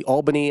Miss and then the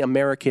Albany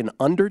American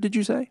under, did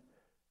you say?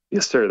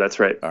 Yes, sir. That's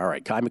right. All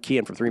right. Kai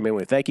McKeon from 3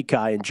 Man. Thank you,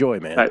 Kai.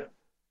 Enjoy, man. All right.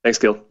 Thanks,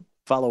 Gil.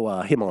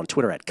 Follow him on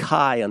Twitter at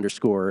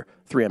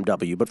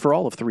Kai_3MW, but for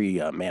all of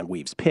 3 Man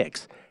Weave's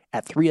picks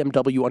at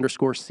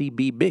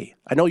 3MW_CBB.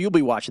 I know you'll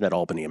be watching that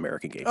Albany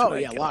American game tonight. Oh,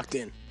 yeah, locked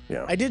in.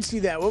 Yeah. I did see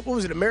that. What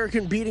was it,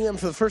 American beating them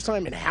for the first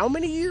time in how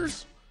many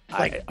years?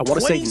 Like I want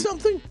to say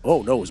 20-something?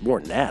 Oh, no, it was more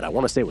than that. I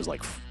want to say it was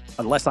like,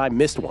 unless I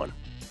missed one.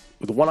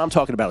 The one I'm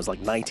talking about is like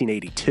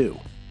 1982.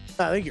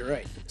 I think you're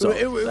right. So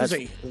it was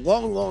a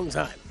long, long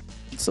time.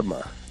 Some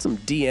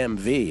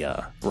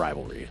DMV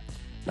rivalry.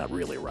 Not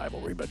really a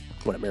rivalry, but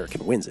when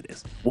American wins, it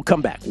is. We'll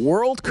come back.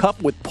 World Cup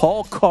with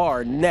Paul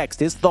Carr next.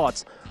 His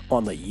thoughts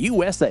on the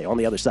USA on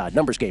the other side.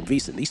 Numbers Game,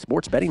 VSiN, the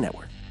Sports Betting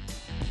Network.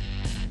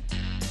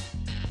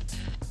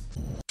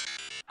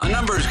 A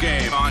numbers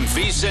game on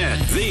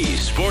VSiN, the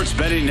Sports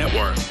Betting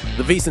Network.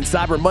 The VSiN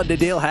Cyber Monday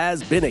deal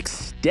has been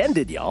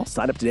extended, y'all.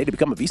 Sign up today to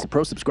become a VSiN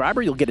Pro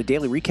subscriber. You'll get a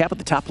daily recap of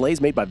the top plays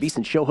made by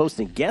VSiN show hosts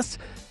and guests.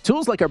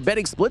 Tools like our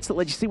betting splits that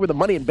let you see where the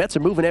money and bets are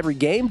moving every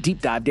game.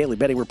 Deep dive daily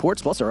betting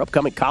reports, plus our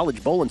upcoming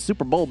College Bowl and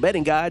Super Bowl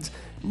betting guides.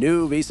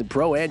 New VSiN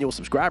Pro annual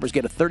subscribers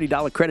get a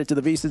 $30 credit to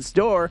the VSiN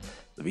Store.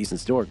 The VSiN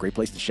Store, a great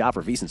place to shop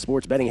for VSiN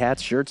sports betting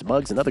hats, shirts,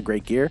 mugs, and other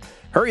great gear.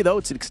 Hurry, though.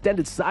 It's an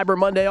extended Cyber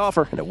Monday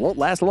offer, and it won't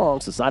last long,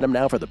 so sign up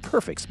now for the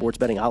perfect sports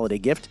betting holiday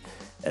gift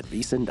at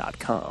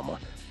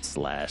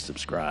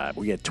VSiN.com/subscribe.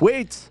 We get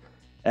tweets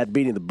at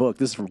Beating the Book.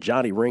 This is from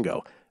Johnny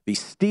Ringo. The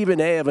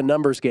Stephen A. of a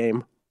numbers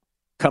game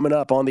coming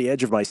up on the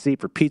edge of my seat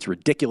for Pete's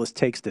ridiculous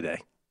takes today.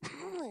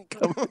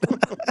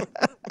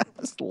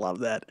 Just love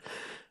that.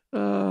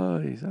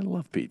 I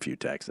love Pete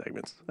Futak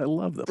segments. I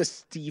love them. The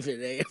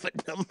Stephen A. of a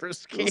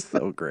numbers game.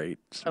 So great.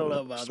 I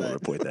love that. Just want to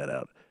point that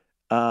out.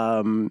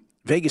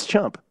 Vegas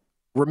Chump.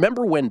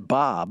 Remember when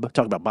Bob,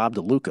 talking about Bob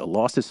DeLuca,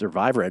 lost his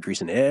survivor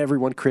entries and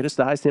everyone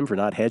criticized him for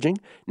not hedging?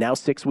 Now,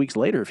 6 weeks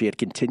later, if he had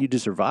continued to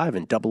survive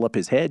and double up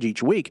his hedge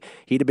each week,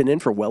 he'd have been in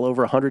for well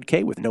over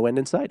 $100K with no end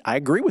in sight. I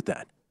agree with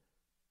that.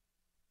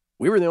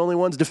 We were the only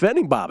ones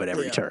defending Bob at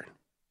every turn.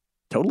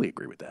 Totally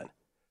agree with that.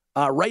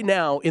 Right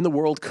now in the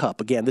World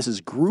Cup, again, this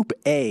is Group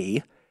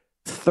A,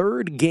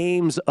 third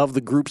games of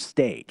the group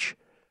stage.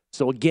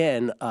 So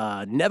again,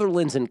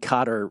 Netherlands and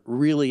Qatar,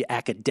 really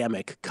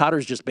academic.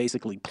 Qatar's just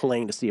basically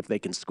playing to see if they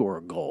can score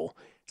a goal.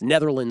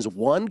 Netherlands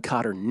 1,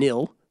 Qatar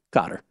 0.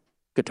 Qatar.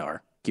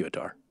 Qatar,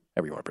 however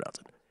you want to pronounce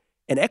it.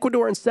 And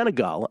Ecuador and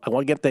Senegal, I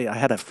want to get I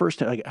have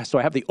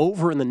the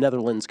over in the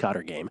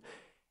Netherlands-Qatar game,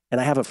 and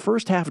I have a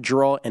first-half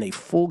draw and a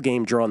full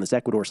game draw in this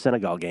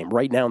Ecuador-Senegal game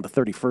right now in the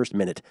 31st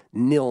minute,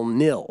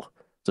 0-0.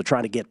 So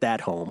trying to get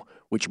that home,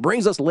 which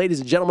brings us,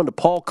 ladies and gentlemen, to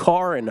Paul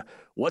Carr and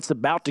what's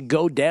about to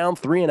go down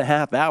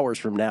 3.5 hours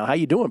from now. How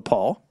you doing,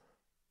 Paul?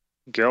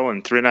 In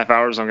 3.5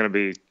 hours, I'm going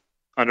to be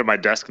under my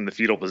desk in the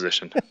fetal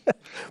position.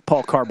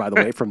 Paul Carr, by the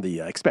way, from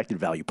the Expected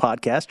Value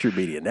Podcast, True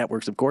Media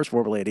Networks, of course,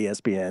 formerly at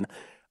ESPN.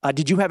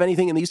 Did you have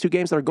anything in these two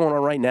games that are going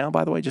on right now,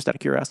 by the way, just out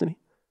of curiosity?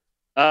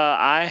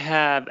 I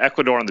have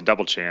Ecuador on the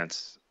double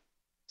chance,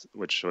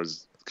 which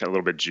was kind of a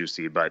little bit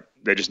juicy, but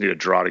they just need a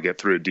draw to get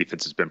through.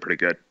 Defense has been pretty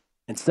good.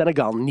 And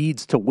Senegal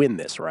needs to win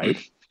this, right?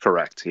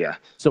 Correct, yeah.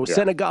 So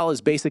Senegal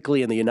is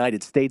basically in the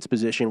United States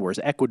position, whereas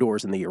Ecuador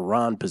is in the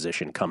Iran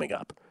position coming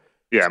up.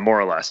 Yeah, more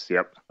or less,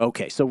 yep.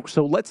 Okay, so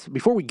let's,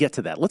 before we get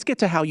to that, let's get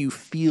to how you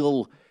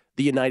feel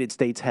the United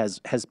States has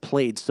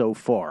played so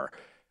far.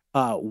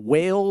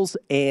 Wales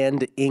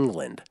and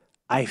England.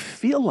 I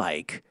feel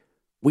like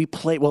we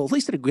played, well, at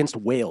least against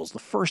Wales, the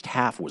first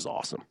half was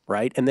awesome,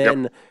 right? And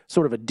then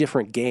sort of a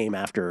different game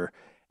after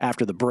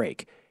the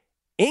break.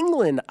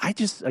 England,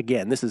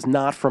 again, this is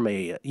not from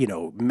a,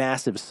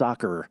 massive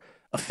soccer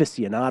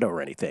aficionado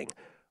or anything,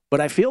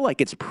 but I feel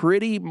like it's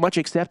pretty much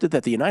accepted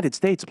that the United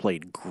States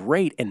played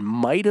great and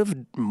might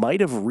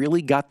have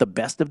really got the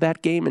best of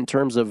that game in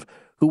terms of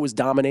who was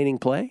dominating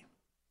play.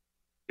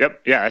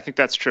 Yep. Yeah, I think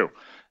that's true.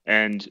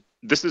 And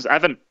I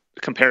have a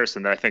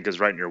comparison that I think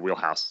is right in your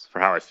wheelhouse for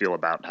how I feel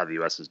about how the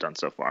U.S. has done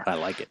so far. I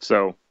like it.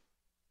 So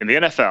in the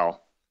NFL,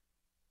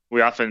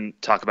 we often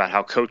talk about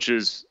how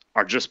coaches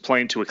are just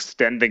playing to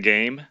extend the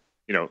game.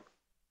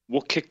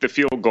 We'll kick the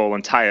field goal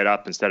and tie it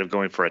up instead of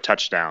going for a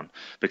touchdown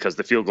because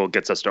the field goal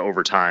gets us to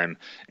overtime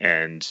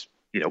and,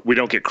 we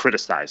don't get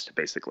criticized,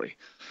 basically.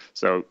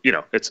 So,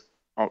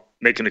 I'll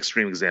make an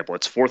extreme example.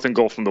 It's 4th and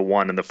goal from the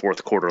 1 in the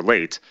fourth quarter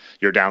late.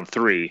 You're down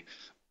 3.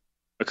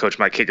 A coach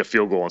might kick a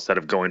field goal instead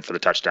of going for the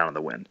touchdown and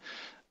the win.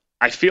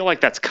 I feel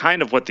like that's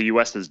kind of what the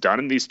U.S. has done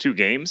in these two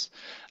games.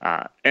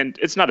 And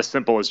it's not as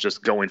simple as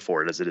just going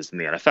for it as it is in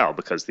the NFL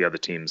because the other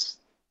team's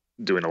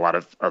doing a lot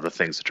of other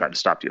things to try to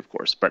stop you, of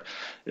course. But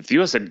if the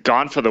U.S. had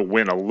gone for the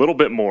win a little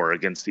bit more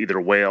against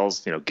either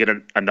Wales, get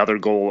another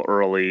goal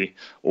early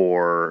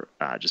or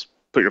just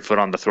put your foot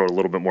on the throat a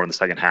little bit more in the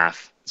second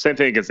half. Same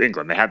thing against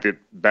England. They had the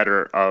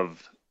better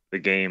of the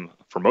game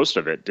for most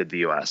of it, did the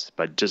U.S.,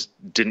 but just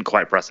didn't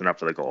quite press enough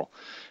for the goal.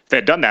 If they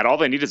had done that, all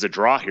they need is a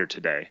draw here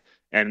today,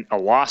 and a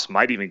loss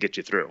might even get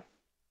you through.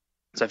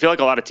 So I feel like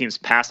a lot of teams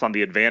pass on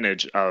the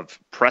advantage of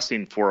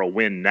pressing for a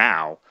win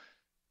now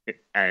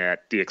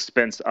at the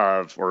expense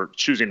of, or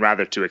choosing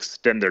rather to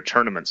extend their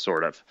tournament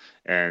sort of.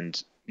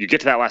 And you get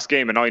to that last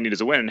game and all you need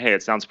is a win. And hey,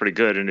 it sounds pretty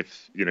good. And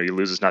if you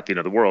lose, it's not the end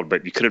of the world,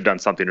 but you could have done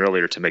something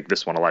earlier to make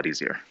this one a lot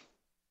easier.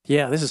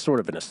 Yeah, this is sort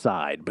of an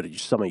aside, but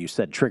something you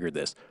said triggered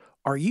this.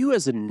 Are you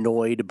as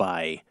annoyed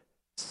by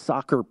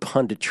soccer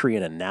punditry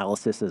and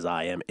analysis as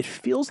I am? It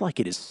feels like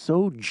it is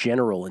so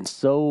general and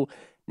so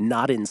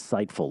not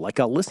insightful. Like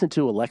I'll listen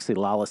to Alexi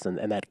Lalas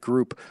and that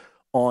group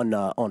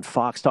on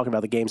Fox talking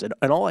about the games,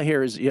 and all I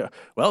hear is,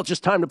 it's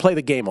just time to play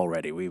the game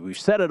already. We've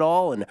said it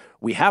all, and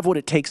we have what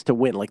it takes to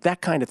win, like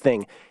that kind of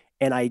thing.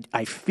 And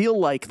I feel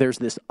like there's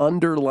this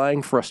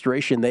underlying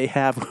frustration they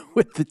have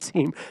with the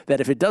team that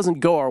if it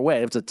doesn't go our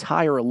way, if it's a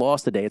tie or a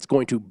loss today, it's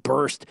going to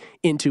burst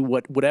into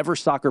whatever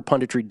soccer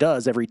punditry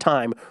does every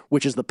time,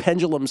 which is the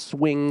pendulum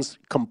swings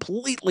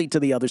completely to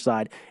the other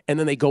side, and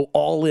then they go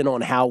all in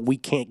on how we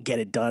can't get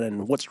it done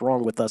and what's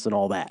wrong with us and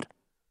all that.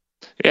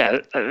 Yeah,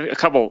 a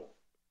couple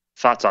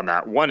thoughts on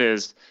that. One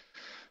is,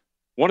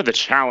 one of the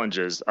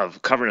challenges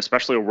of covering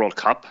especially a World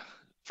Cup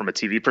from a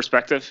TV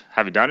perspective,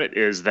 having done it,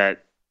 is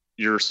that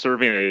you're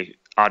serving a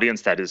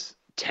audience that is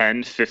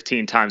 10,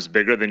 15 times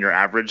bigger than your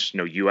average,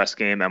 U.S.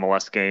 game,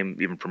 MLS game,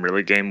 even Premier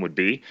League game would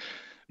be,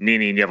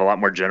 meaning you have a lot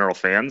more general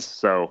fans.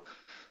 So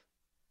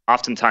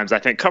oftentimes I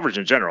think coverage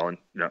in general, and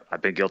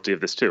I've been guilty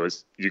of this too,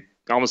 is you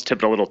almost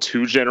tip it a little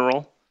too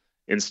general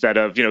instead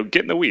of,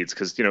 get in the weeds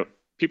because,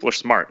 people are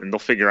smart and they'll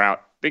figure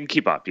out, they can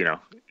keep up,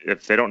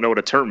 If they don't know what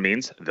a term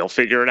means, they'll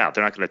figure it out.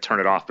 They're not going to turn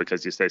it off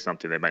because you say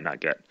something they might not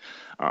get.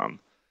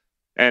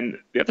 And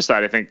the other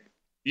side, I think,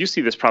 you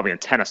see this probably in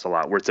tennis a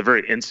lot, where it's a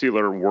very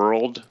insular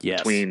world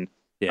between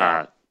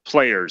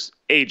players,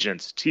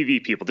 agents,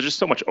 TV people. There's just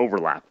so much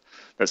overlap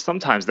that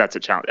sometimes that's a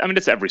challenge. I mean,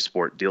 it's every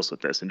sport deals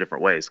with this in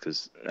different ways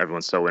because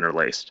everyone's so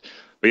interlaced.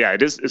 But yeah,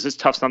 it's just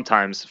tough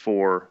sometimes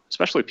for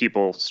especially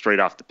people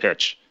straight off the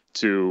pitch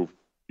to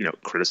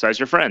criticize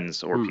your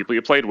friends or people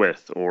you played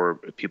with or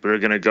people you're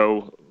going to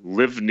go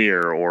live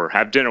near or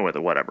have dinner with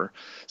or whatever.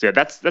 So yeah,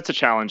 that's a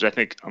challenge. I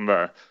think on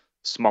the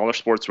smaller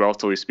sports,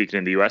 relatively speaking,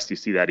 in the U.S., you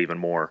see that even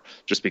more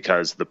just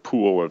because the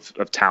pool of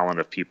talent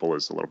of people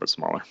is a little bit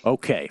smaller.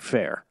 Okay,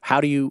 fair. How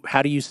do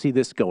you see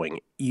this going?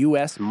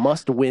 U.S.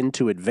 must win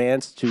to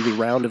advance to the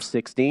round of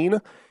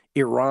 16.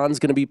 Iran's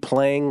going to be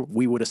playing,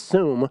 we would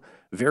assume,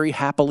 very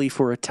happily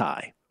for a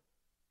tie.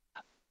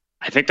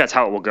 I think that's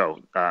how it will go.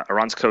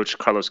 Iran's coach,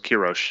 Carlos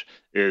Queiroz,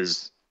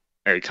 is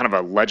a kind of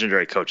a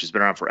legendary coach. He's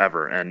been around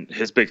forever. And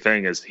his big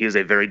thing is he is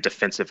a very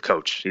defensive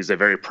coach. He's a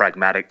very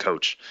pragmatic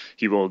coach.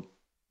 He will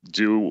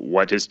do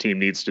what his team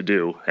needs to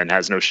do and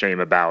has no shame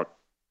about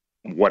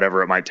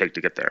whatever it might take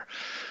to get there.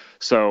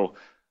 So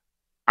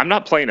I'm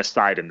not playing a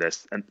side in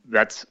this, and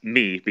that's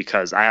me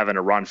because I have an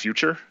Iran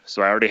future.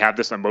 So I already have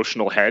this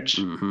emotional hedge.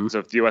 So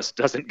if the U.S.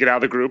 doesn't get out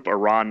of the group,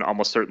 Iran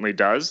almost certainly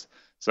does.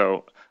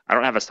 So I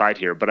don't have a side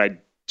here, but I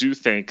do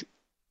think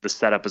the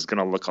setup is going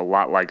to look a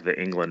lot like the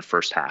England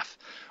first half,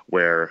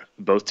 where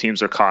both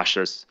teams are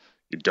cautious.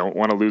 You don't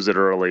want to lose it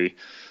early.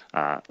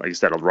 Like I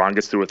said, Iran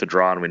gets through with a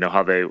draw, and we know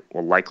how they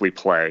will likely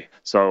play.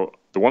 So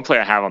the one play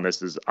I have on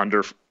this is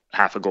under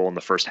half a goal in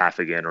the first half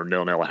again, or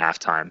 0-0 at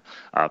halftime.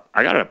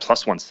 I got it at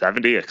plus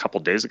 170 a couple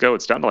days ago.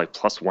 It's down to like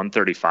plus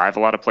 135 a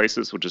lot of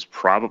places, which is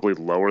probably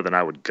lower than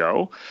I would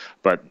go.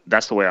 But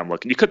that's the way I'm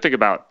looking. You could think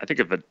about, I think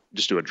if it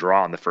just do a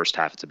draw in the first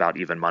half, it's about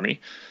even money.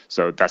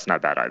 So that's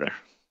not bad either.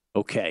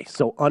 Okay,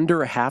 so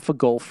under half a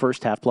goal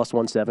first half, plus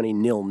 170,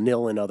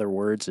 0-0 in other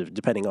words,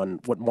 depending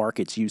on what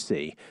markets you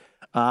see.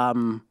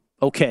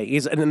 Okay,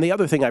 and then the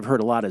other thing I've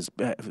heard a lot is,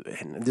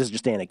 and this is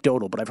just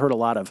anecdotal, but I've heard a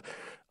lot of,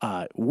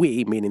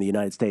 we, meaning the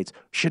United States,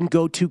 shouldn't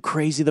go too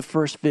crazy the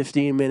first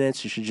 15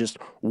 minutes. You should just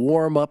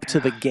warm up to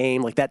the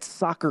game, like that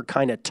soccer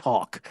kind of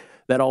talk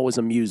that always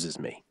amuses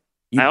me.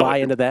 You buy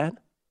into that?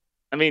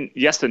 I mean,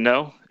 yes and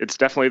no. It's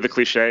definitely the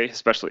cliche,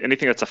 especially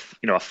anything that's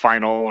a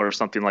final or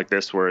something like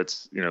this where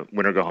it's,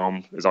 win or go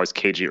home is always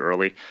cagey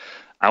early.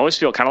 I always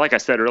feel kind of like I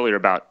said earlier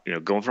about,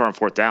 going for it on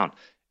fourth down.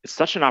 It's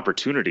such an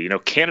opportunity.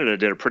 Canada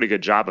did a pretty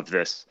good job of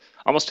this,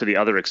 almost to the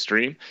other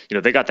extreme.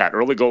 They got that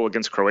early goal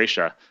against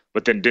Croatia,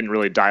 but then didn't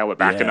really dial it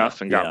back enough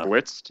and got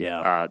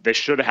blitzed. They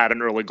should have had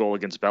an early goal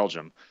against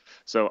Belgium.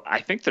 So I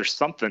think there's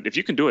something, if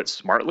you can do it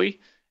smartly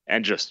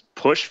and just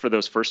push for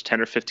those first 10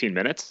 or 15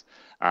 minutes,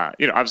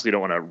 obviously you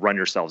don't want to run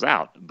yourselves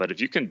out, but if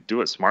you can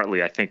do it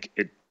smartly, I think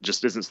it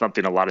just isn't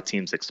something a lot of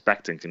teams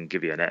expect and can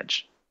give you an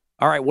edge.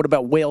 All right, what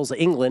about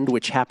Wales-England,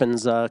 which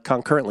happens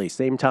concurrently,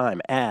 same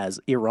time as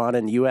Iran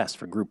and U.S.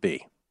 for Group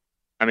B?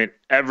 I mean,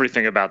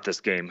 everything about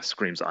this game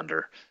screams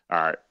under.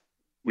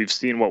 We've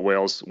seen what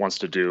Wales wants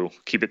to do,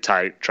 keep it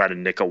tight, try to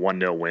nick a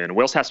 1-0 win.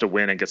 Wales has to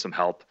win and get some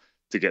help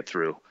to get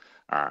through.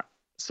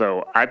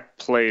 So I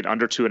played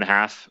under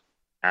 2.5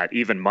 at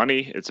even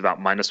money. It's about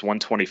minus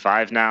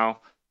 125 now.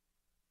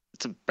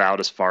 It's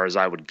about as far as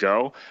I would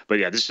go. But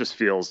yeah, this just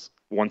feels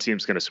one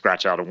team's going to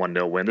scratch out a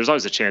 1-0 win. There's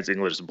always a chance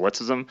England just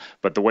blitzes them,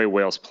 but the way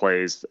Wales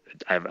plays,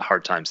 I have a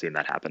hard time seeing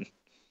that happen.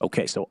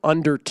 Okay, so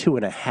under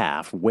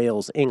 2.5,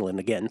 Wales-England,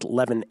 again,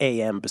 11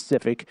 a.m.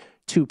 Pacific,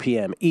 2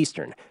 p.m.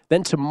 Eastern.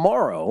 Then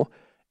tomorrow,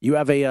 you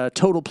have a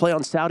total play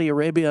on Saudi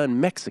Arabia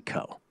and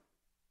Mexico.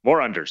 More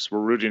unders. We're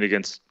rooting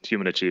against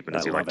human achievement,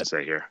 as you like to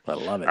say here. I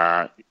love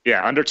it.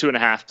 Yeah, under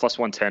 2.5, plus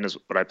 110 is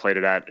what I played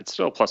it at. It's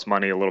still plus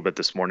money a little bit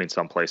this morning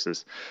some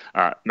places.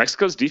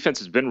 Mexico's defense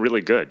has been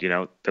really good.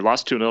 They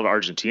lost 2-0 to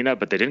Argentina,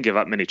 but they didn't give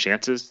up many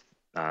chances.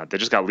 They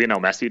just got Lionel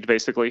Messi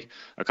basically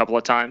a couple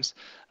of times.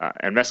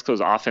 And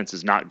Mexico's offense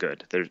is not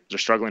good. They're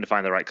struggling to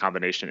find the right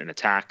combination in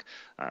attack.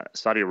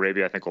 Saudi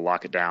Arabia, I think, will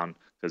lock it down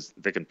because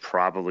they can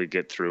probably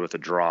get through with a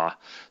draw.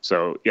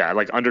 So, yeah, I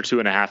like under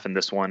 2.5 in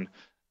this one.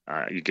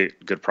 You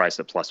get good price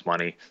at plus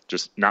money.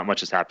 Just not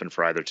much has happened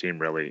for either team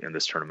really in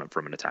this tournament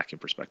from an attacking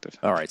perspective.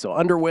 All right, so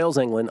under Wales,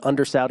 England,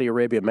 under Saudi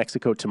Arabia,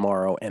 Mexico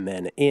tomorrow, and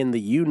then in the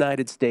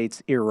United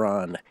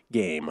States-Iran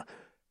game,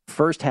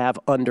 first half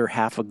under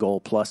half a goal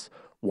plus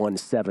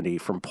 170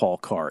 from Paul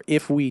Carr.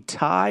 If we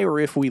tie or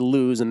if we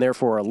lose and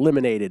therefore are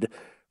eliminated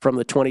from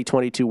the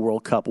 2022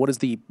 World Cup, what is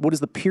the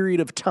period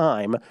of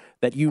time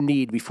that you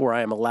need before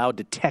I am allowed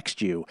to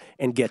text you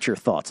and get your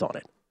thoughts on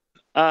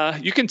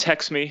it? You can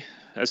text me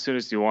as soon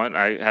as you want.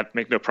 I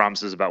make no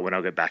promises about when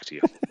I'll get back to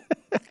you.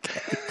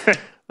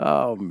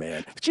 Oh,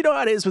 man. But you know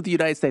how it is with the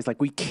United States. Like,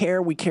 we care.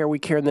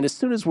 And then as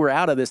soon as we're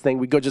out of this thing,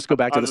 we just go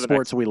back to the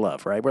sports we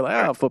love, right? We're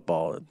like,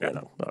 football.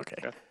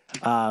 Okay.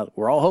 Yeah.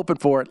 We're all hoping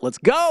for it. Let's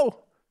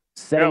go.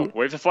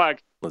 Wave the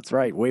flag. That's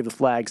right. Wave the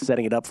flag,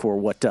 setting it up for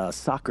what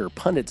soccer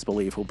pundits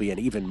believe will be an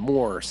even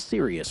more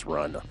serious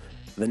run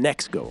the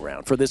next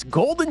go-round for this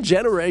golden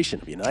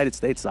generation of United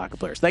States soccer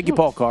players. Thank you,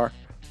 Paul Carr.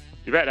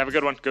 You bet. Have a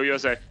good one. Go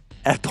USA.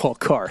 At Paul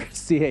Carr,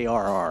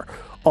 C-A-R-R,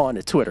 on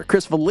Twitter.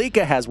 Chris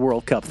Valika has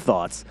World Cup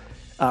thoughts.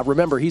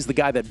 Remember, he's the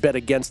guy that bet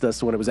against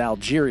us when it was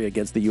Algeria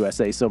against the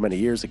USA so many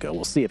years ago.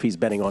 We'll see if he's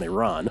betting on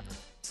Iran,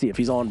 see if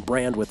he's on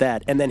brand with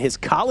that. And then his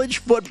college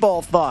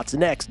football thoughts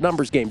next.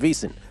 Numbers Game,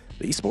 VSiN,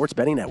 the Sports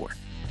Betting Network.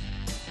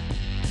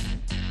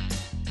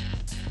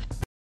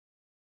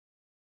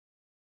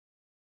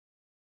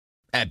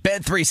 At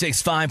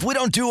Bet365, we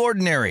don't do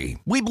ordinary.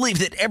 We believe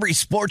that every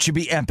sport should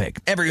be epic.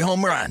 Every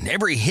home run,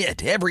 every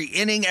hit, every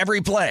inning, every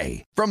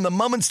play. From the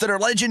moments that are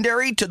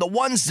legendary to the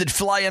ones that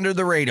fly under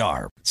the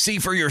radar. See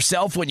for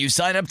yourself when you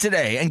sign up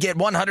today and get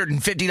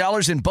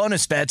 $150 in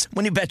bonus bets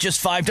when you bet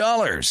just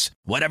 $5.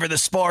 Whatever the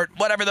sport,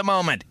 whatever the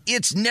moment,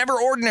 it's never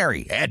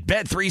ordinary at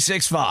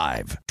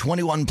Bet365.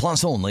 21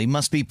 plus only.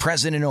 Must be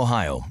present in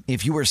Ohio.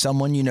 If you or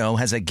someone you know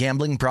has a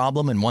gambling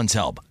problem and wants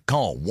help,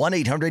 call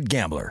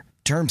 1-800-GAMBLER.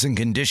 Terms and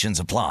conditions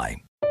apply.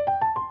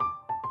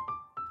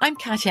 I'm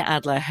Katya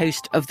Adler,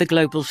 host of The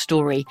Global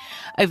Story.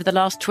 Over the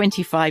last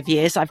 25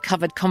 years, I've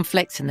covered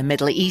conflicts in the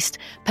Middle East,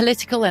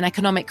 political and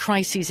economic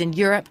crises in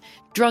Europe,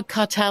 drug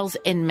cartels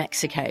in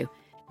Mexico.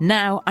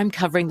 Now I'm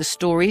covering the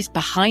stories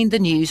behind the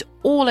news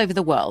all over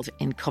the world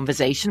in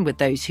conversation with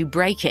those who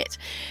break it.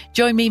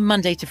 Join me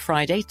Monday to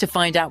Friday to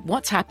find out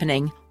what's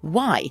happening,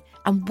 why,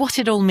 and what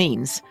it all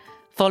means.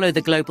 Follow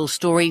The Global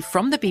Story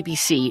from the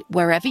BBC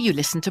wherever you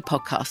listen to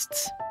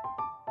podcasts.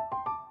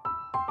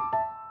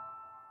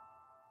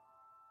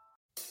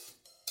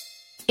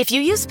 If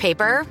you use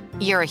paper,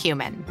 you're a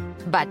human.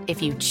 But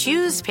if you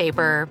choose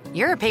paper,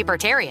 you're a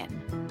papertarian.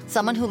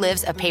 Someone who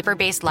lives a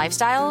paper-based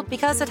lifestyle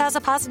because it has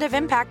a positive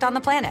impact on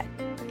the planet.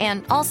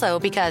 And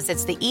also because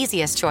it's the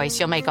easiest choice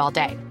you'll make all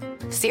day.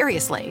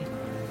 Seriously.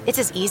 It's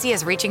as easy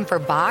as reaching for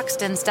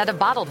boxed instead of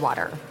bottled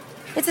water.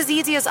 It's as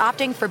easy as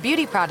opting for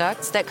beauty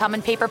products that come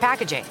in paper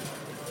packaging.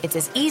 It's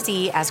as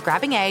easy as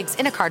grabbing eggs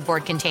in a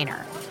cardboard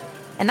container.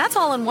 And that's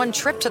all in one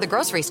trip to the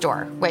grocery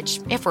store, which,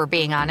 if we're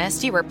being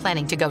honest, you were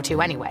planning to go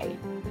to anyway.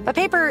 But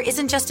paper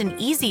isn't just an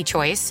easy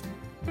choice.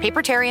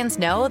 Papertarians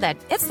know that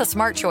it's the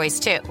smart choice,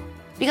 too.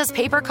 Because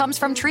paper comes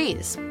from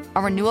trees,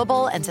 a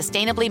renewable and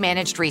sustainably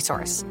managed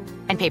resource.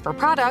 And paper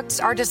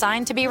products are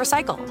designed to be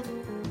recycled.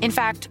 In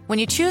fact, when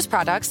you choose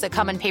products that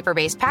come in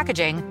paper-based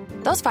packaging,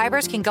 those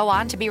fibers can go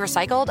on to be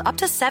recycled up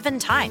to 7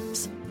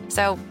 times.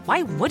 So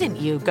why wouldn't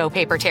you go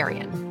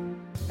papertarian?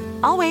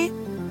 I'll wait.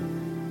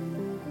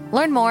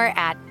 Learn more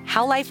at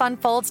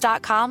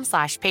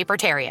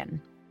howlifeunfolds.com/papertarian.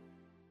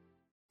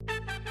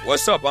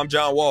 What's up? I'm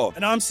John Wall.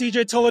 And I'm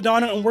CJ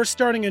Toledano, and we're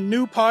starting a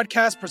new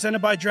podcast presented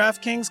by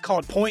DraftKings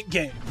called Point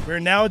Game. We're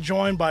now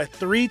joined by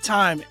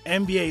 3-time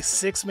NBA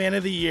Sixth Man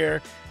of the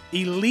Year,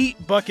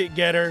 elite bucket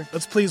getter.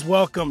 Let's please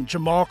welcome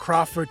Jamal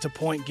Crawford to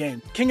Point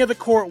Game. King of the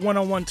Court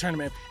one-on-one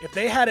tournament. If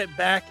they had it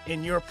back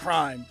in your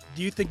prime,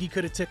 do you think you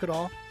could have took it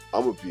all?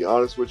 I'm going to be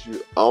honest with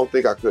you. I don't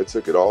think I could have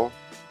took it all,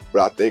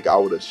 but I think I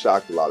would have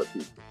shocked a lot of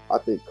people. I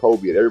think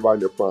Kobe and everybody in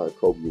their prime,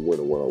 Kobe would win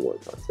a one-on-one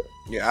contest.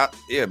 Yeah,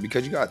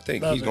 because you got to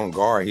think, he's going to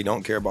guard. He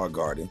don't care about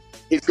guarding.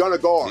 He's going to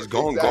guard. He's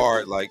going to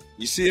guard. Like,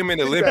 you see him in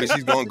the Olympics,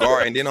 he's going to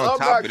guard. And then on top of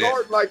that. I'm not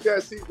guarding like that,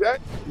 CJ.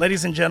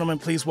 Ladies and gentlemen,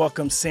 please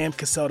welcome Sam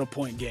Cassell to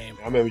Point Game.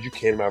 I remember you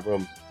came to my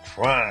room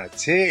crying,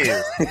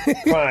 tears.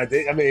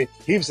 Crying. I mean,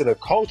 he was in a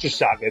culture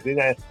shock. And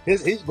then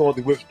he's going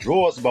through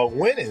withdrawals about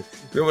winning.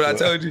 Remember what I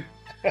told you?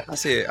 I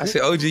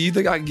said, OG, you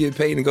think I can get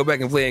paid and go back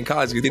and play in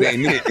college because it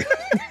ain't it?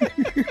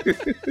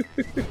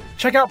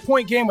 Check out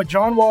Point Game with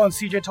John Wall and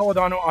CJ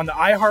Toledano on the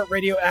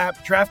iHeartRadio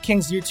app,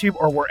 DraftKings YouTube,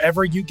 or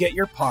wherever you get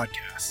your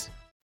podcasts.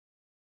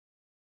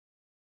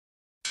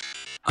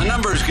 A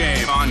numbers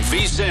game on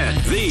VSiN,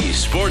 the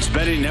sports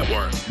betting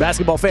network.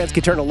 Basketball fans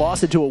can turn a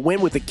loss into a win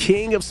with the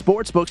king of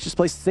sportsbooks. Just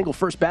place a single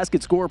first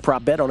basket score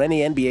prop bet on any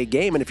NBA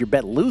game, and if your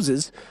bet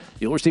loses,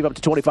 you'll receive up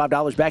to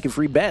 $25 back in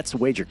free bets.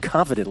 Wager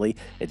confidently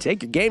and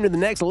take your game to the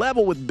next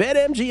level with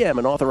BetMGM,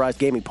 an authorized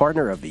gaming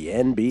partner of the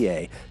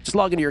NBA. Just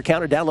log into your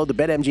account or download the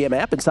BetMGM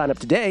app and sign up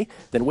today.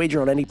 Then wager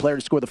on any player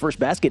to score the first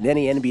basket in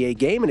any NBA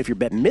game, and if your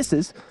bet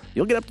misses,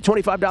 you'll get up to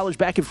 $25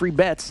 back in free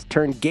bets.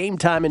 Turn game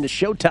time into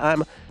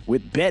showtime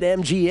with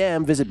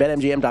BetMGM. Visit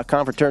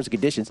BetMGM.com for terms and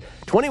conditions.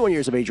 21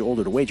 years of age or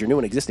older to wager. New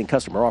and existing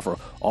customer offer.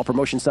 All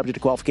promotions subject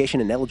to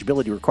qualification and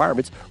eligibility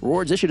requirements.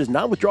 Rewards issued as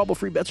non-withdrawable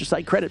free bets or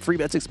site credit. Free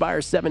bets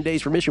expire 7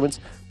 days from issuance.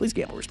 Please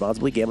gamble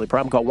responsibly. Gambling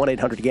problem? Call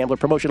 1-800-GAMBLER.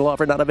 Promotional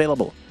offer not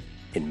available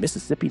in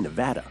Mississippi,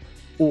 Nevada,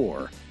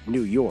 or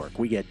New York.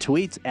 We get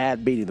tweets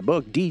at Beating the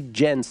Book.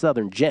 D-Gen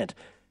Southern Gent.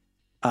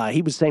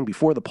 He was saying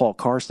before the Paul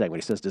Carr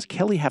segment, he says, does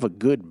Kelly have a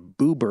good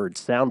Boo Bird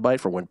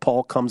soundbite for when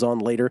Paul comes on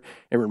later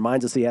and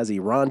reminds us he has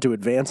Iran to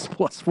advance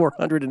plus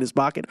 400 in his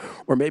pocket?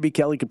 Or maybe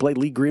Kelly could play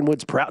Lee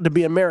Greenwood's Proud to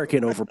be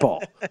American over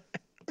Paul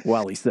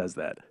while he says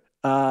that.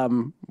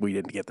 We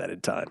didn't get that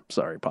in time.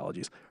 Sorry,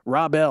 apologies.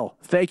 Rob L.,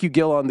 thank you,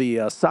 Gil, on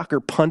the soccer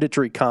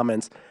punditry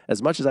comments.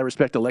 As much as I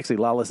respect Alexi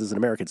Lalas as an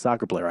American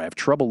soccer player, I have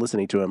trouble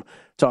listening to him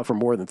talk for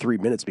more than 3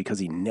 minutes because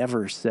he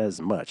never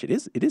says much. It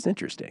is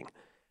interesting.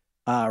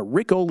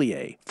 Rick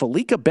Ollier,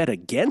 Felica bet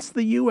against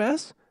the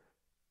U.S.?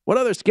 What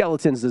other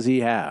skeletons does he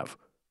have?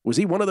 Was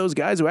he one of those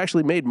guys who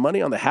actually made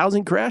money on the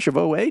housing crash of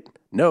 2008?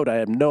 Note, I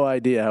have no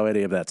idea how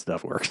any of that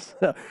stuff works.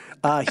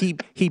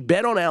 He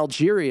bet on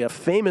Algeria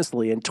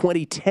famously in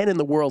 2010 in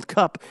the World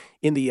Cup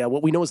in the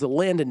what we know as the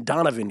Landon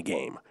Donovan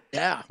game.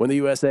 Yeah. When the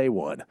USA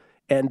won.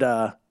 And,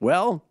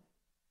 well,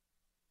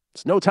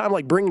 it's no time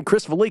like bringing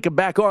Chris Felica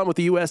back on with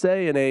the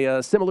USA in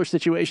a similar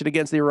situation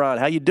against Iran.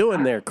 How you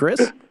doing there,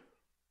 Chris?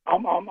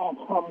 I'm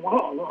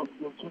well.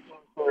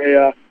 for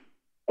a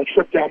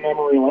trip down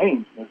memory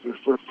lane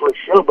for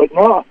sure. But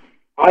no,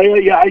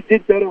 I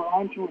did bet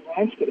Iran to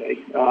advance today.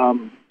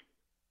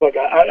 Look,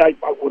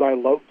 would I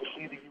love to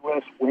see the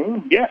U.S.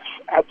 win? Yes,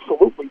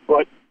 absolutely.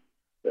 But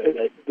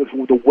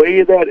the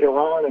way that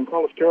Iran and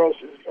Carlos Queiroz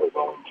are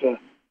going to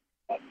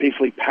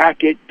basically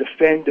pack it,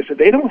 defend,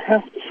 they don't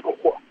have to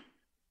score.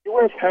 The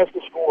U.S. has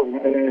to score,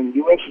 and the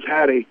U.S. has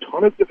had a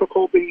ton of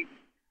difficulty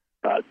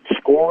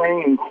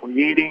scoring and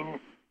creating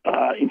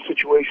in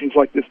situations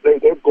like this.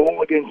 Their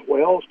goal against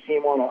Wales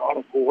came on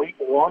a great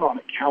run on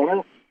a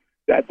counter.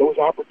 That those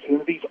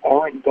opportunities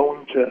aren't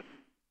going to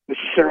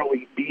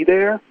necessarily be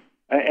there.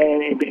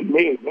 And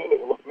maybe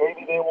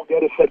they will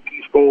get a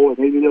set-piece goal, or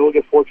maybe they will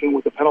get fortunate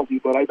with the penalty.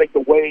 But I think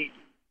the way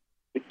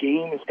the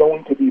game is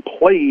going to be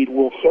played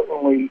will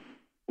certainly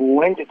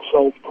lend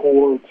itself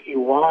towards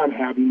Iran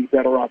having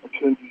better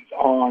opportunities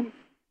on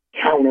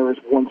counters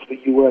once the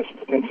U.S.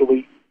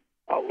 potentially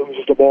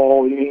loses the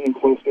ball in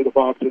close to the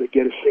box to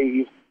get a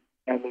save,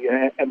 and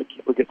the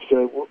keeper gets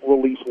to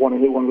release one of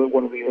the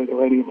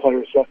Iranian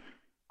players. So,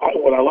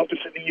 would I love to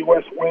see the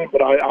U.S. win,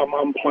 but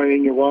I'm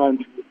playing Iran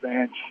to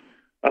advance.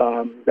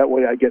 That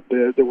way I get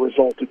the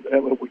result,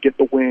 and we get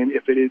the win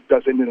if it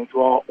does end in a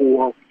draw,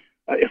 or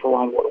if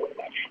Iran were to win the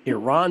match.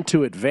 Iran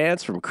to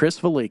advance from Chris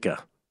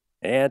Felica.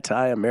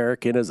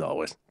 Anti-American as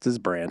always. It's his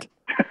brand.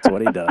 That's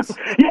what he does.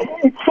 Yeah,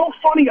 it's so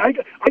funny. I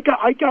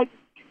got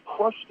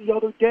crushed the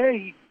other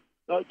day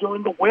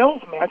during the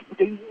Wales match,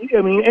 because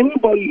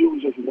anybody who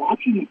was just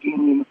watching the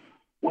game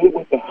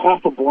with the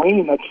half a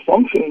brain that's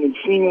functioning and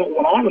seeing what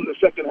went on in the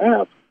second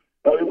half,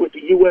 with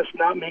the U.S.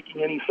 not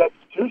making any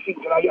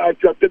substitutions, and I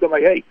jumped in. I'm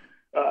like, hey,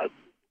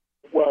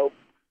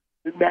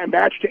 the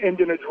match to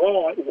end in a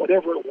draw,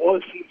 whatever it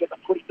was, seems like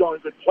a pretty darn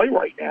good play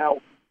right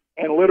now.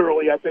 And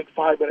literally, I think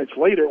 5 minutes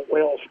later,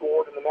 Wales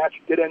scored, and the match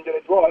did end in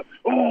a draw.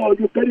 Oh,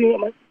 you're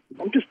betting?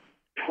 I'm just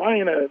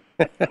trying to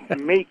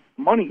make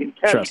money and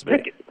cash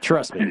tickets.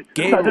 Trust me.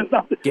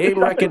 Game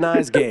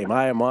recognized game.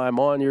 I'm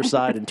on your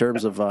side in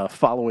terms of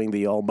following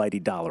the almighty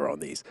dollar on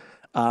these.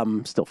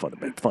 Still fun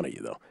to make fun of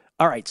you, though.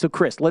 All right, so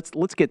Chris,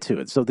 let's get to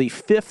it. So the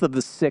 5th of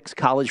the 6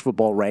 college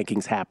football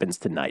rankings happens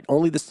tonight.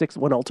 Only the 6th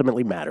one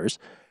ultimately matters.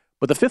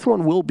 But the 5th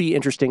one will be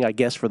interesting, I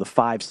guess, for the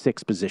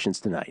 5-6 positions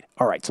tonight.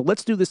 All right, so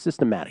let's do this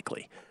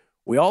systematically.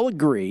 We all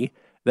agree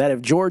that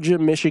if Georgia,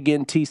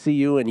 Michigan,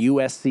 TCU, and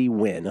USC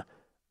win,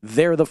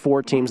 they're the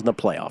 4 teams in the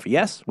playoff.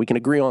 Yes? We can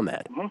agree on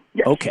that? Mm-hmm.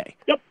 Yes. Okay.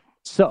 Yep.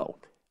 So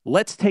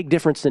let's take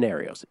different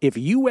scenarios. If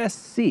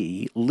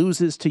USC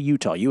loses to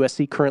Utah,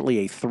 USC currently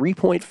a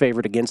 3-point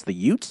favorite against the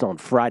Utes on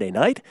Friday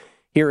night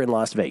here in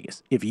Las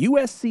Vegas. If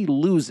USC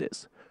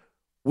loses,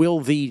 will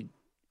the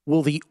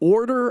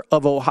order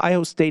of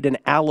Ohio State and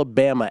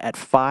Alabama at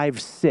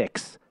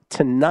 5-6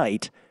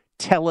 tonight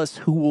tell us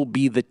who will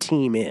be the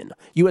team in?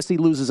 USC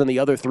loses and the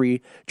other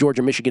 3,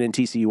 Georgia, Michigan, and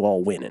TCU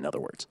all win, in other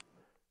words.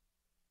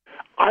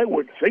 I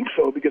would think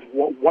so, because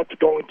what's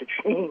going to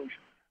change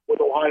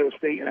with Ohio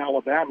State and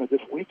Alabama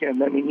this weekend?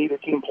 Neither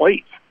team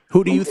plays.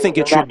 Who do you think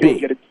it should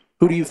be?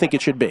 Who do you think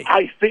it should be?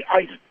 I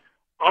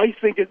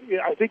think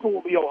it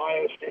will be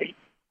Ohio State,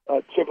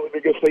 simply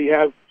because they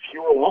have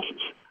fewer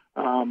losses.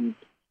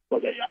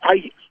 But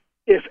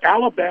if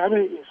Alabama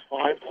is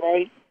 5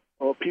 tonight,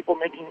 people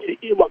making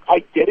look,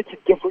 I get it's a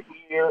different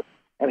year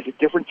and it's a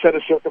different set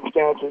of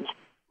circumstances,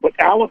 but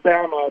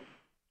Alabama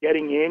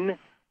getting in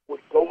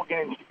would go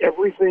against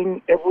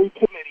everything every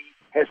committee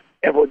has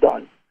ever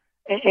done.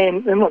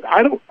 And look,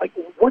 I don't like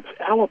what's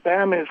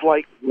Alabama's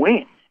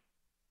win.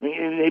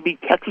 They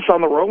beat Texas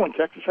on the road when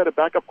Texas had a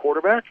backup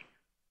quarterback.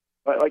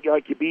 Like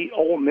you beat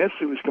Ole Miss,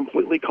 who was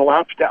completely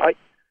collapsed. I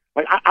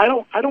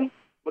don't.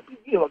 But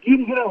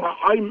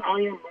I am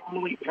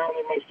normally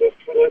pounding my fist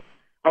for this.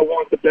 I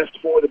want the best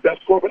four.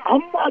 But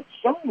I'm not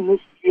selling this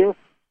year.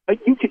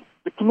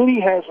 The committee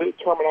has a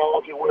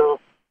terminology where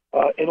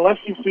unless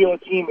you feel a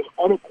team is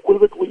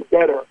unequivocally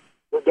better,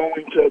 they're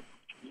going to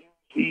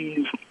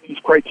use these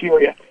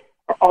criteria.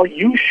 Are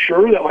you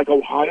sure that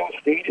Ohio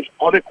State is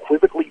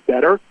unequivocally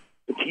better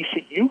than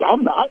TCU?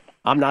 I'm not.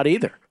 I'm not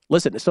either.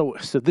 Listen, so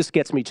this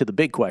gets me to the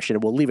big question,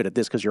 and we'll leave it at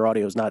this because your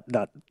audio is not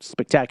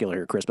spectacular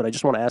here, Chris, but I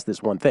just want to ask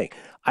this one thing.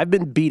 I've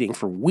been beating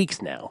for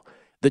weeks now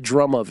the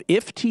drum of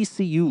if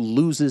TCU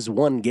loses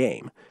one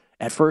game.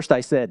 At first I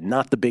said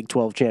not the Big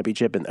 12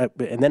 championship, and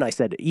then I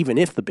said even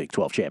if the Big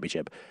 12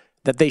 championship,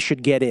 that they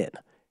should get in.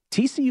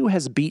 TCU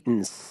has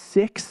beaten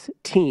 6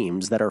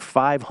 teams that are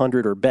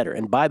 500 or better.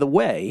 And by the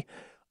way,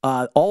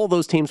 all of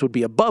those teams would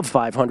be above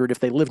 500 if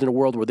they lived in a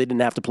world where they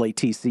didn't have to play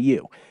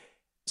TCU.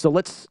 So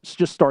let's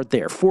just start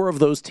there. 4 of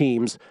those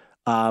teams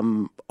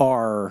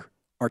are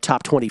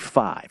top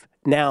 25.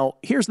 Now,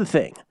 here's the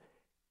thing.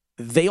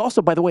 They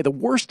also, by the way, the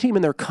worst team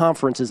in their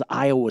conference is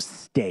Iowa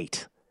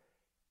State.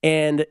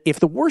 And if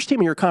the worst team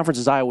in your conference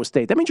is Iowa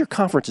State, that means your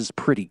conference is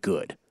pretty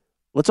good.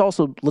 Let's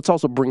also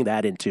bring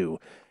that into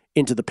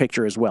the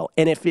picture as well.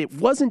 And if it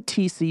wasn't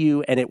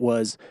TCU and it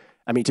was,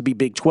 to be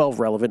Big 12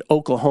 relevant,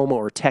 Oklahoma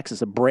or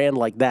Texas, a brand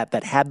like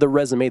that had the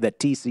resume that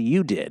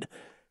TCU did,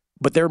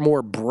 but they're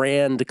more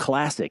brand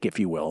classic, if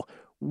you will,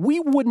 we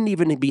wouldn't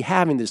even be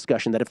having the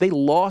discussion that if they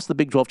lost the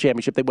Big 12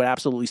 championship, they would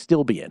absolutely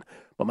still be in.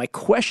 But my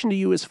question to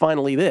you is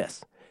finally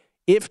this.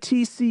 If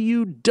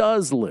TCU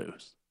does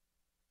lose,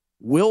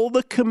 will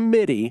the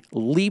committee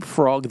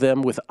leapfrog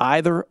them with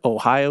either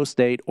Ohio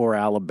State or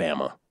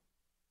Alabama?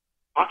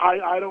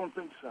 I don't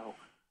think so.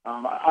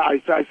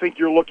 I think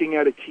you're looking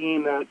at a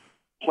team that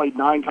played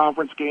 9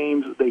 conference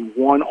games. They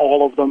won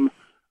all of them.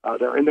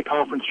 They're in the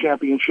conference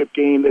championship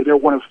game. They're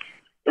one of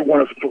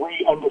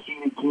 3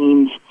 undefeated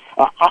teams.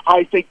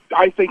 I think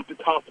the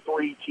top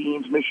 3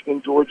 teams,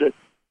 Michigan, Georgia,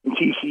 and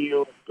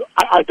TCU,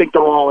 I think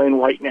they're all in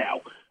right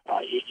now.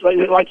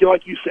 Like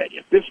you said,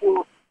 if this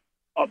were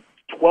a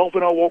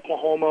 12-0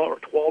 Oklahoma or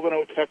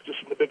 12-0 Texas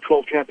in the Big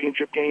 12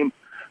 championship game,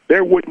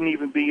 there wouldn't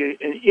even be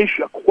an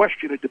issue, a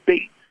question, a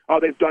debate.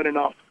 They've done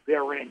enough.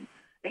 They're in.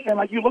 And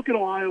like you look at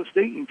Ohio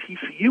State and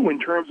TCU in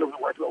terms of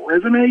the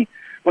resume,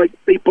 like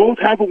they both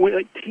have a way.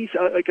 Like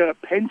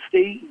Penn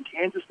State and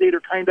Kansas State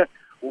are kind of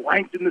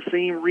ranked in the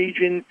same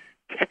region.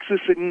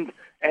 Texas and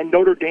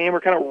Notre Dame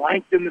are kind of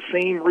ranked in the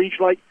same region.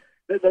 Like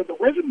the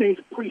resume is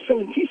pretty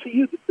similar.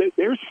 TCU,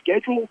 their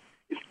schedule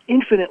is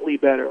infinitely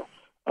better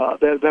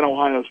than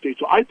Ohio State.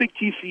 So I think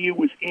TCU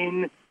was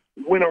in,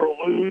 win or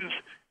lose,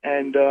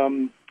 and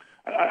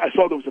I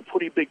saw there was a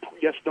pretty big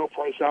yes/no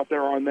price out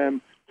there on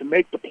them to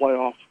make the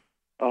playoff.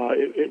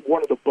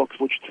 One of the books,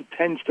 which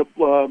tends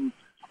to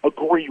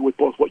agree with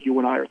both what you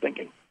and I are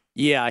thinking.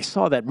 Yeah, I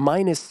saw that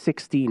minus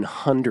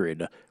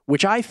 1,600,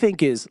 which I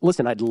think is,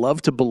 listen, I'd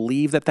love to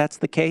believe that that's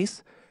the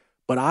case,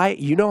 but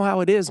you know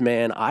how it is,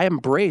 man. I am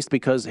braced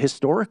because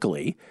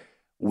historically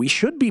we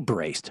should be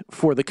braced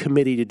for the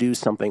committee to do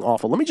something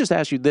awful. Let me just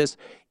ask you this.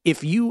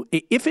 If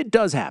it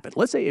does happen,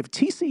 let's say if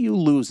TCU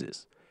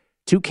loses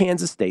to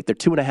Kansas State, they're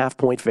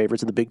 2.5-point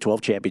favorites in the Big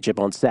 12 championship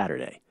on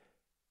Saturday.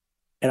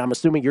 And I'm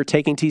assuming you're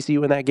taking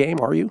TCU in that game,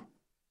 are you?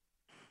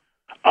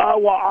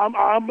 Well,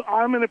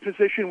 I'm in a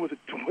position with a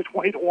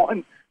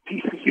 20-1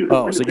 TCU.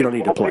 Oh, so you don't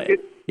need to play it.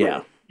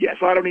 Yeah. Yes,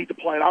 I don't need to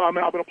play it. I'm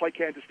going to play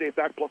Kansas State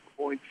back plus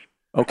the points.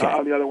 Okay.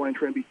 On the other one, and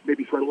try and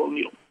maybe thread a little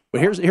needle. But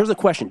here's the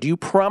question. Do you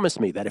promise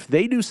me that if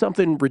they do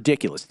something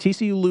ridiculous,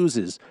 TCU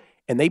loses,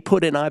 and they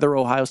put in either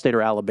Ohio State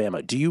or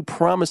Alabama, do you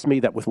promise me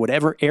that with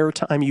whatever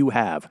airtime you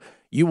have,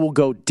 you will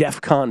go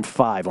DEFCON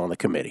 5 on the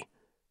committee?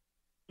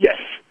 Yes.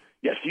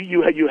 Yes,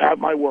 you have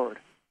my word.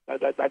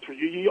 That's for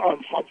you.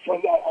 On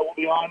Sunday, I will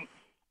be on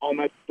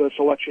the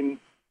selection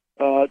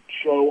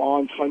show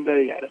on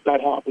Sunday, and if that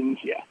happens,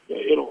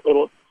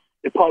 it'll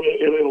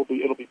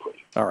be pretty.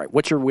 All right.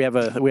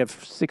 We have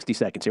 60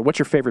 seconds here. What's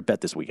your favorite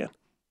bet this weekend?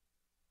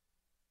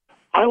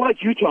 I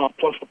like Utah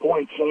plus the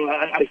points.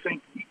 I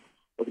think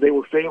they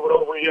were favored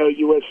over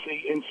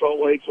USC in Salt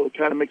Lake, so it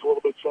kind of makes a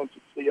little bit of sense.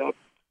 It's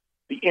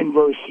the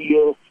inverse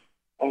here.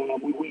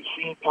 We've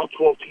seen top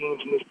 12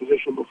 teams in this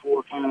position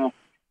before kind of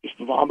just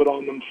vomit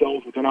on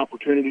themselves with an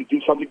opportunity to do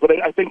something. But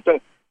I think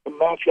the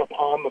matchup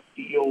on the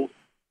field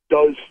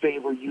does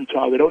favor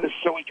Utah. They don't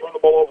necessarily turn the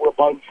ball over a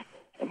bunch,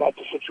 and that's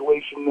a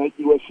situation that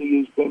USC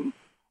has been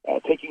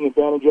taking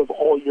advantage of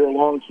all year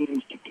long.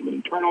 Teams keep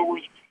committing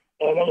turnovers.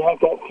 And then you have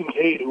Dalton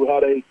Kincaid, who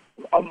had an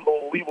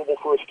unbelievable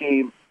first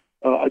game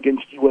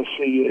against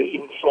USC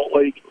in Salt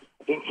Lake.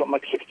 I think something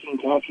like 16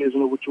 catches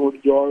and over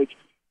 200 yards.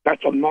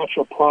 That's a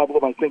matchup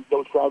problem. I think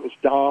no Travis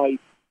Dye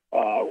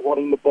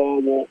running the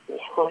ball will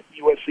hurt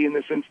USC in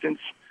this instance.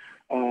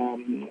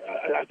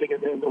 I think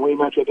in the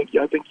rematch, I think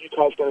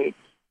Utah's going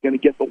to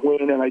get the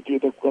win, and I do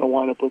think we're going to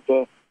wind up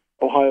with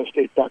Ohio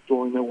State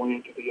backdooring their way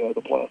into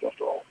the playoffs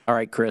after all. All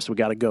right, Chris, we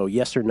got to go.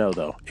 Yes or no,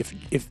 though?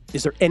 If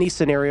is there any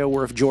scenario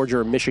where if Georgia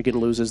or Michigan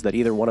loses that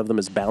either one of them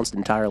is bounced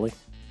entirely?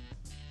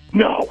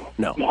 No.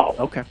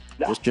 Okay.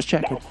 No. Just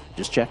checking. No.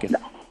 Just checking. No.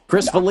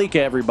 Chris Fallica,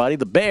 everybody,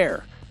 the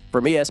Bear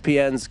from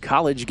ESPN's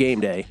College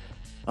Game Day.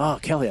 Oh,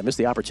 Kelly, I missed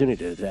the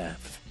opportunity to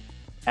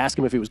ask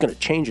him if he was going to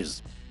change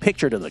his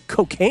picture to the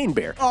Cocaine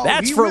Bear. Oh,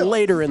 that's for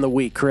later in the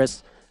week,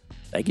 Chris.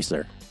 Thank you,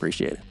 sir.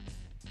 Appreciate it.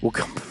 We'll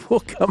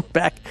come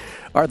back.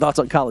 Our thoughts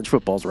on college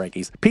football's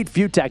rankings. Pete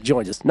Futak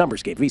joins us.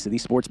 Numbers Game, VSiN, the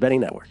Sports Betting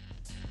Network.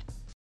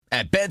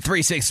 At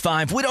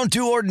Bet365, we don't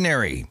do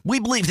ordinary. We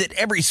believe that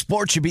every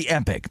sport should be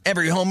epic.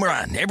 Every home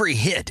run, every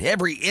hit,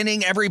 every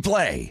inning, every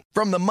play.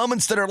 From the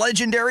moments that are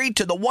legendary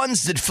to the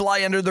ones that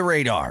fly under the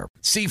radar.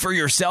 See for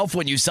yourself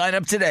when you sign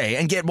up today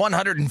and get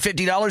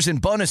 $150 in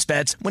bonus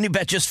bets when you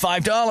bet just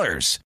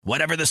 $5.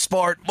 Whatever the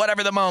sport,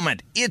 whatever the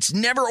moment, it's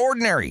never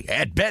ordinary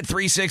at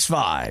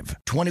Bet365.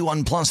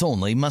 21 plus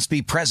only. Must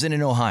be present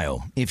in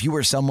Ohio. If you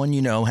or someone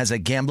you know has a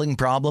gambling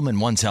problem and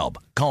wants help,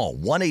 call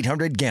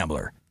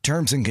 1-800-GAMBLER.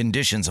 Terms and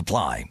conditions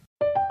apply.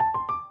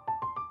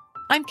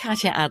 I'm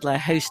Katya Adler,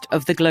 host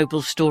of The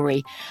Global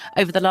Story.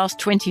 Over the last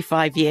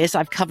 25 years,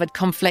 I've covered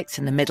conflicts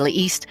in the Middle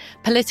East,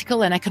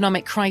 political and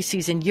economic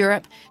crises in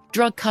Europe,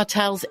 drug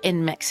cartels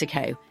in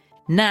Mexico.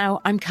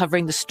 Now I'm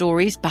covering the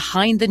stories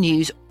behind the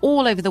news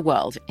all over the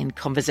world in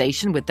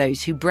conversation with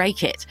those who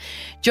break it.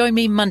 Join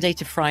me Monday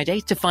to Friday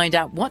to find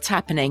out what's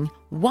happening,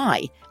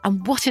 why,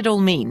 and what it all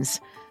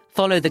means.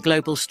 Follow The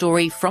Global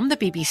Story from the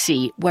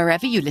BBC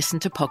wherever you listen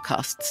to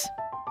podcasts.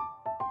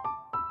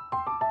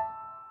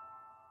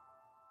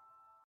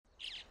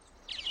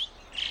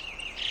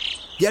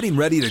 Getting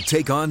ready to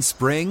take on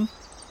spring?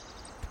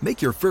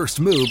 Make your first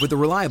move with the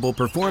reliable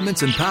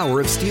performance and power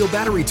of Steel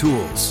battery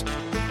tools.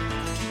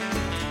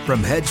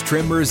 From hedge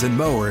trimmers and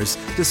mowers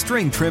to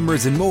string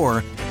trimmers and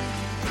more,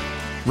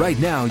 right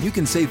now you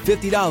can save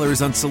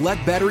 $50 on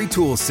select battery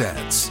tool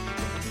sets.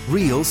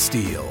 Real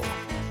Steel.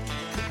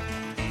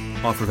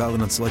 Offer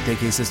valid on select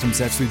AK system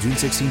sets through June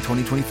 16,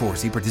 2024.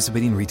 See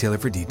participating retailer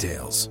for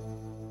details.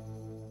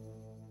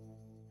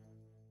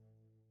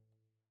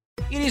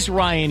 It is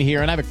Ryan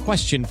here, and I have a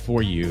question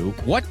for you.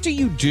 What do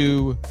you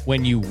do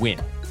when you win?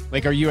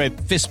 Like, are you a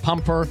fist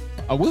pumper,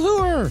 a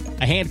woohooer,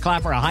 a hand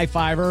clapper, a high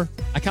fiver?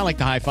 I kind of like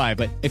the high five,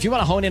 but if you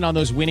want to hone in on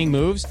those winning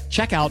moves,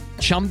 check out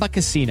Chumba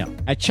Casino.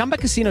 At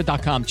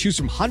ChumbaCasino.com, choose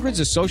from hundreds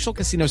of social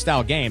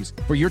casino-style games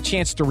for your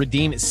chance to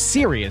redeem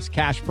serious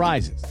cash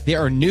prizes. There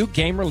are new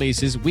game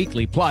releases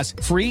weekly, plus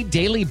free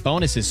daily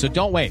bonuses, so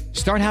don't wait.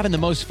 Start having the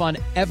most fun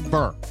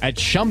ever at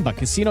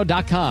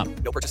ChumbaCasino.com.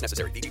 No purchase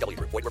necessary. VGW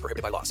Group. Void where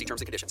prohibited by law. See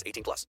terms and conditions. 18+.